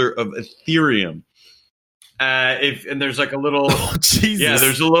 holder of Ethereum. And there's like a little, Jesus. yeah,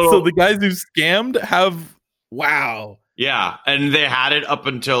 there's a little. So the guys who scammed have, wow. Yeah, and they had it up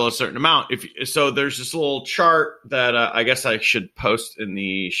until a certain amount. So there's this little chart that I guess I should post in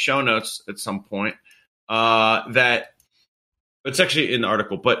the show notes at some point. That it's actually in the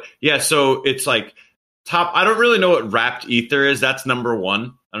article, but yeah. So it's like top. I don't really know what wrapped ether is. That's number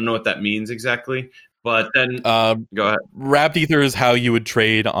 1. I don't know what that means exactly. But then go ahead. Wrapped ether is how you would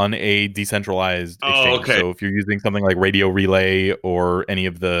trade on a decentralized exchange. Okay. So if you're using something like Radio Relay or any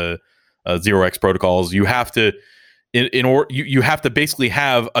of the 0x protocols, you have to. You have to basically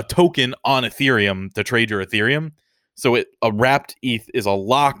have a token on Ethereum to trade your Ethereum. So a wrapped ETH is a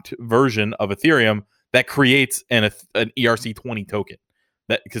locked version of Ethereum that creates an ERC20 token.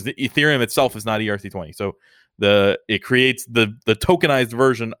 That because the Ethereum itself is not ERC20. So it creates the tokenized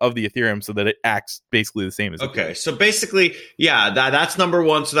version of the Ethereum so that it acts basically the same as Okay, Ethereum. so basically, yeah, that's number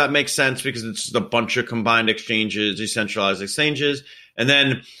 1. So that makes sense because it's just a bunch of combined exchanges, decentralized exchanges, and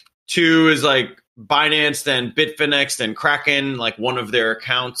then 2 is like Binance, then Bitfinex, then Kraken, like one of their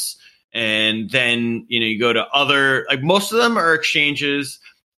accounts. And then, you go to other, like most of them are exchanges.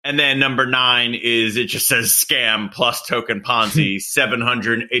 And then number 9 is, it just says scam Plus Token Ponzi,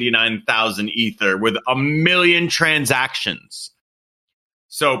 789,000 ether with 1 million transactions.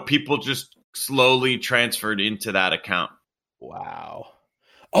 So people just slowly transferred into that account. Wow.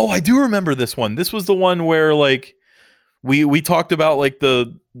 Oh, I do remember this one. This was the one where like we talked about like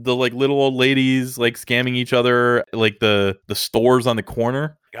the like little old ladies like scamming each other, like the stores on the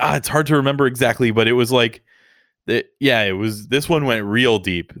corner. It's hard to remember exactly, but it was like it was, this one went real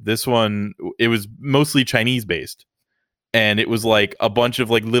deep. This one, it was mostly Chinese based, and it was like a bunch of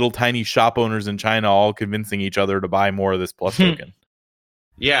like little tiny shop owners in China all convincing each other to buy more of this Plus token.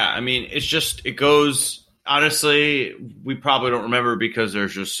 Yeah, I mean, it goes, honestly, we probably don't remember because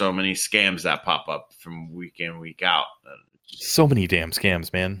there's just so many scams that pop up from week in, week out. So many damn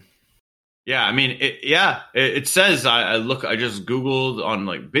scams, man. Yeah, I mean, it says, I just Googled on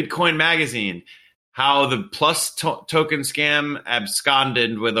like Bitcoin Magazine how the Plus token scam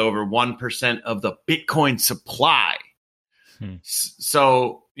absconded with over 1% of the Bitcoin supply.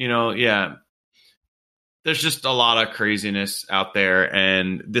 So, yeah. there's just a lot of craziness out there.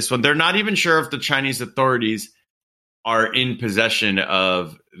 And this one, they're not even sure if the Chinese authorities are in possession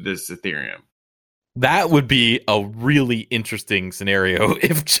of this Ethereum. That would be a really interesting scenario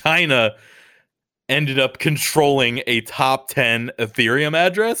if China ended up controlling a top 10 Ethereum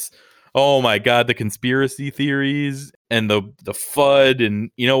address. Oh my God, the conspiracy theories and the FUD. And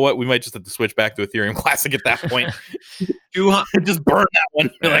you know what? We might just have to switch back to Ethereum Classic at that point. Just burn that one.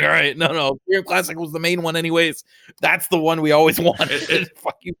 You're like, all right, no. Ethereum Classic was the main one anyways. That's the one we always wanted.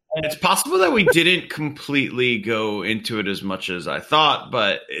 Fuck you. It's possible that we didn't completely go into it as much as I thought,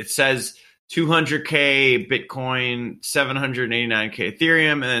 but it says 200K Bitcoin, 789K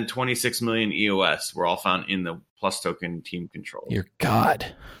Ethereum, and then 26 million EOS were all found in the Plus token team control. Dear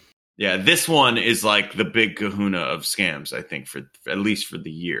God. Yeah, this one is like the big kahuna of scams, I think, for at least for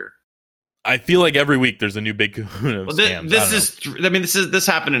the year. I feel like every week there's a new big kahuna of scams. This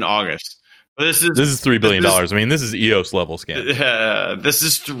happened in August. But this is $3 billion. I mean, this is EOS level scam. This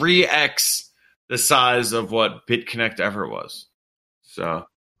is 3x the size of what BitConnect ever was. So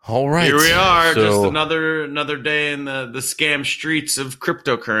all right, here we are, just another day in the scam streets of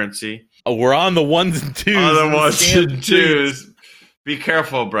cryptocurrency. We're on the ones and twos. On the ones and twos. Be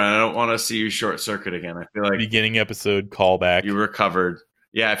careful, Brent. I don't want to see you short circuit again. I feel like beginning episode callback. You recovered.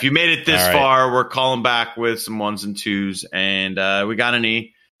 Yeah, if you made it this far, we're calling back with some ones and twos. And we got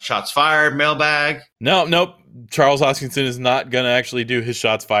any shots fired, mailbag? Nope. Charles Hoskinson is not going to actually do his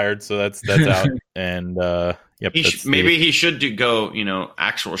shots fired, so that's out. And yep, he should go,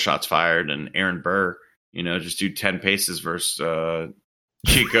 actual shots fired, and Aaron Burr, just do 10 paces versus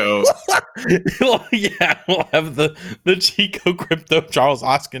Chico. Well, yeah, we'll have the Chico Crypto Charles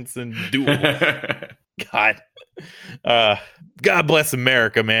Hoskinson duel. God bless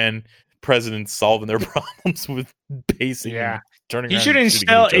America, man. Presidents solving their problems with pacing. Yeah. Turning he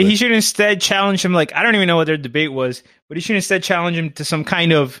should instead challenge him. Like, I don't even know what their debate was, but he should instead challenge him to some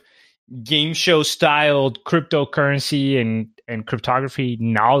kind of game show styled cryptocurrency and cryptography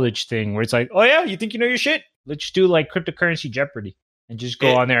knowledge thing where it's like, oh yeah, you think you know your shit? Let's just do like cryptocurrency Jeopardy and just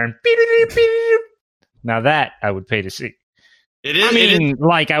go on there and now that I would pay to see. It is.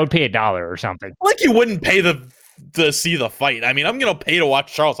 I would pay $1 or something. Like you wouldn't pay to see the fight. I mean, I'm gonna pay to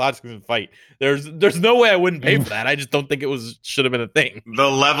watch Charles Hoskinson fight. There's no way I wouldn't pay for that. I just don't think it should have been a thing. The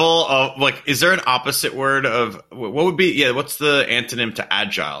level of is there an opposite word of what would be? Yeah, what's the antonym to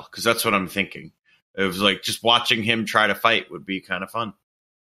agile? Because that's what I'm thinking. It was like just watching him try to fight would be kind of fun.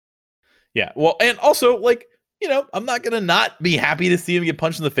 Yeah, well, and also I'm not gonna not be happy to see him get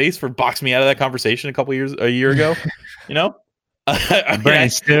punched in the face for boxing me out of that conversation a year ago. I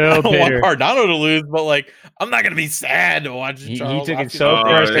don't want Cardano to lose, but I'm not gonna be sad to watch. He took it so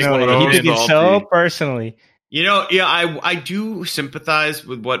personally. He took it so personally. I do sympathize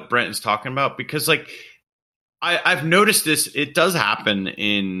with what Brent is talking about because I've noticed this. It does happen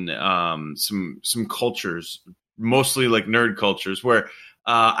in some cultures, mostly like nerd cultures, where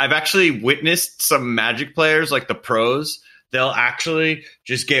I've actually witnessed some Magic players, like the pros. They'll actually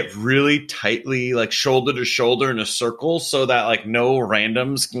just get really tightly, shoulder to shoulder in a circle, so that no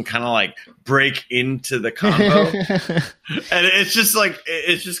randoms can kind of break into the combo. And it's just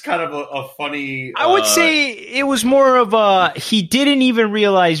kind of a funny. I would say it was more of he didn't even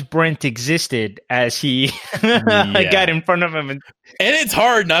realize Brent existed as he got in front of him, and it's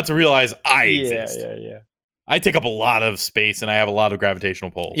hard not to realize I exist. Yeah. I take up a lot of space and I have a lot of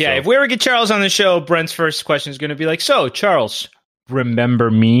gravitational pull. Yeah, so. If we ever get Charles on the show, Brent's first question is going to be like, so, Charles, remember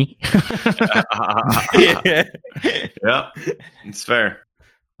me? Yeah, it's fair.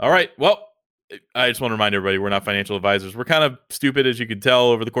 All right. Well, I just want to remind everybody we're not financial advisors. We're kind of stupid, as you can tell,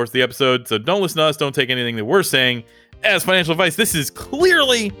 over the course of the episode. So don't listen to us. Don't take anything that we're saying as financial advice. This is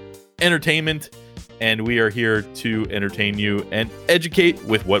clearly entertainment, and we are here to entertain you and educate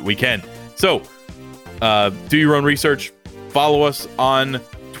with what we can. So, do your own research, follow us on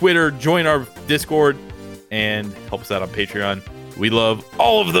Twitter, join our Discord, and help us out on Patreon. We love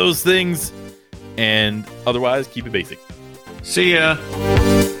all of those things, and otherwise, keep it basic. See ya.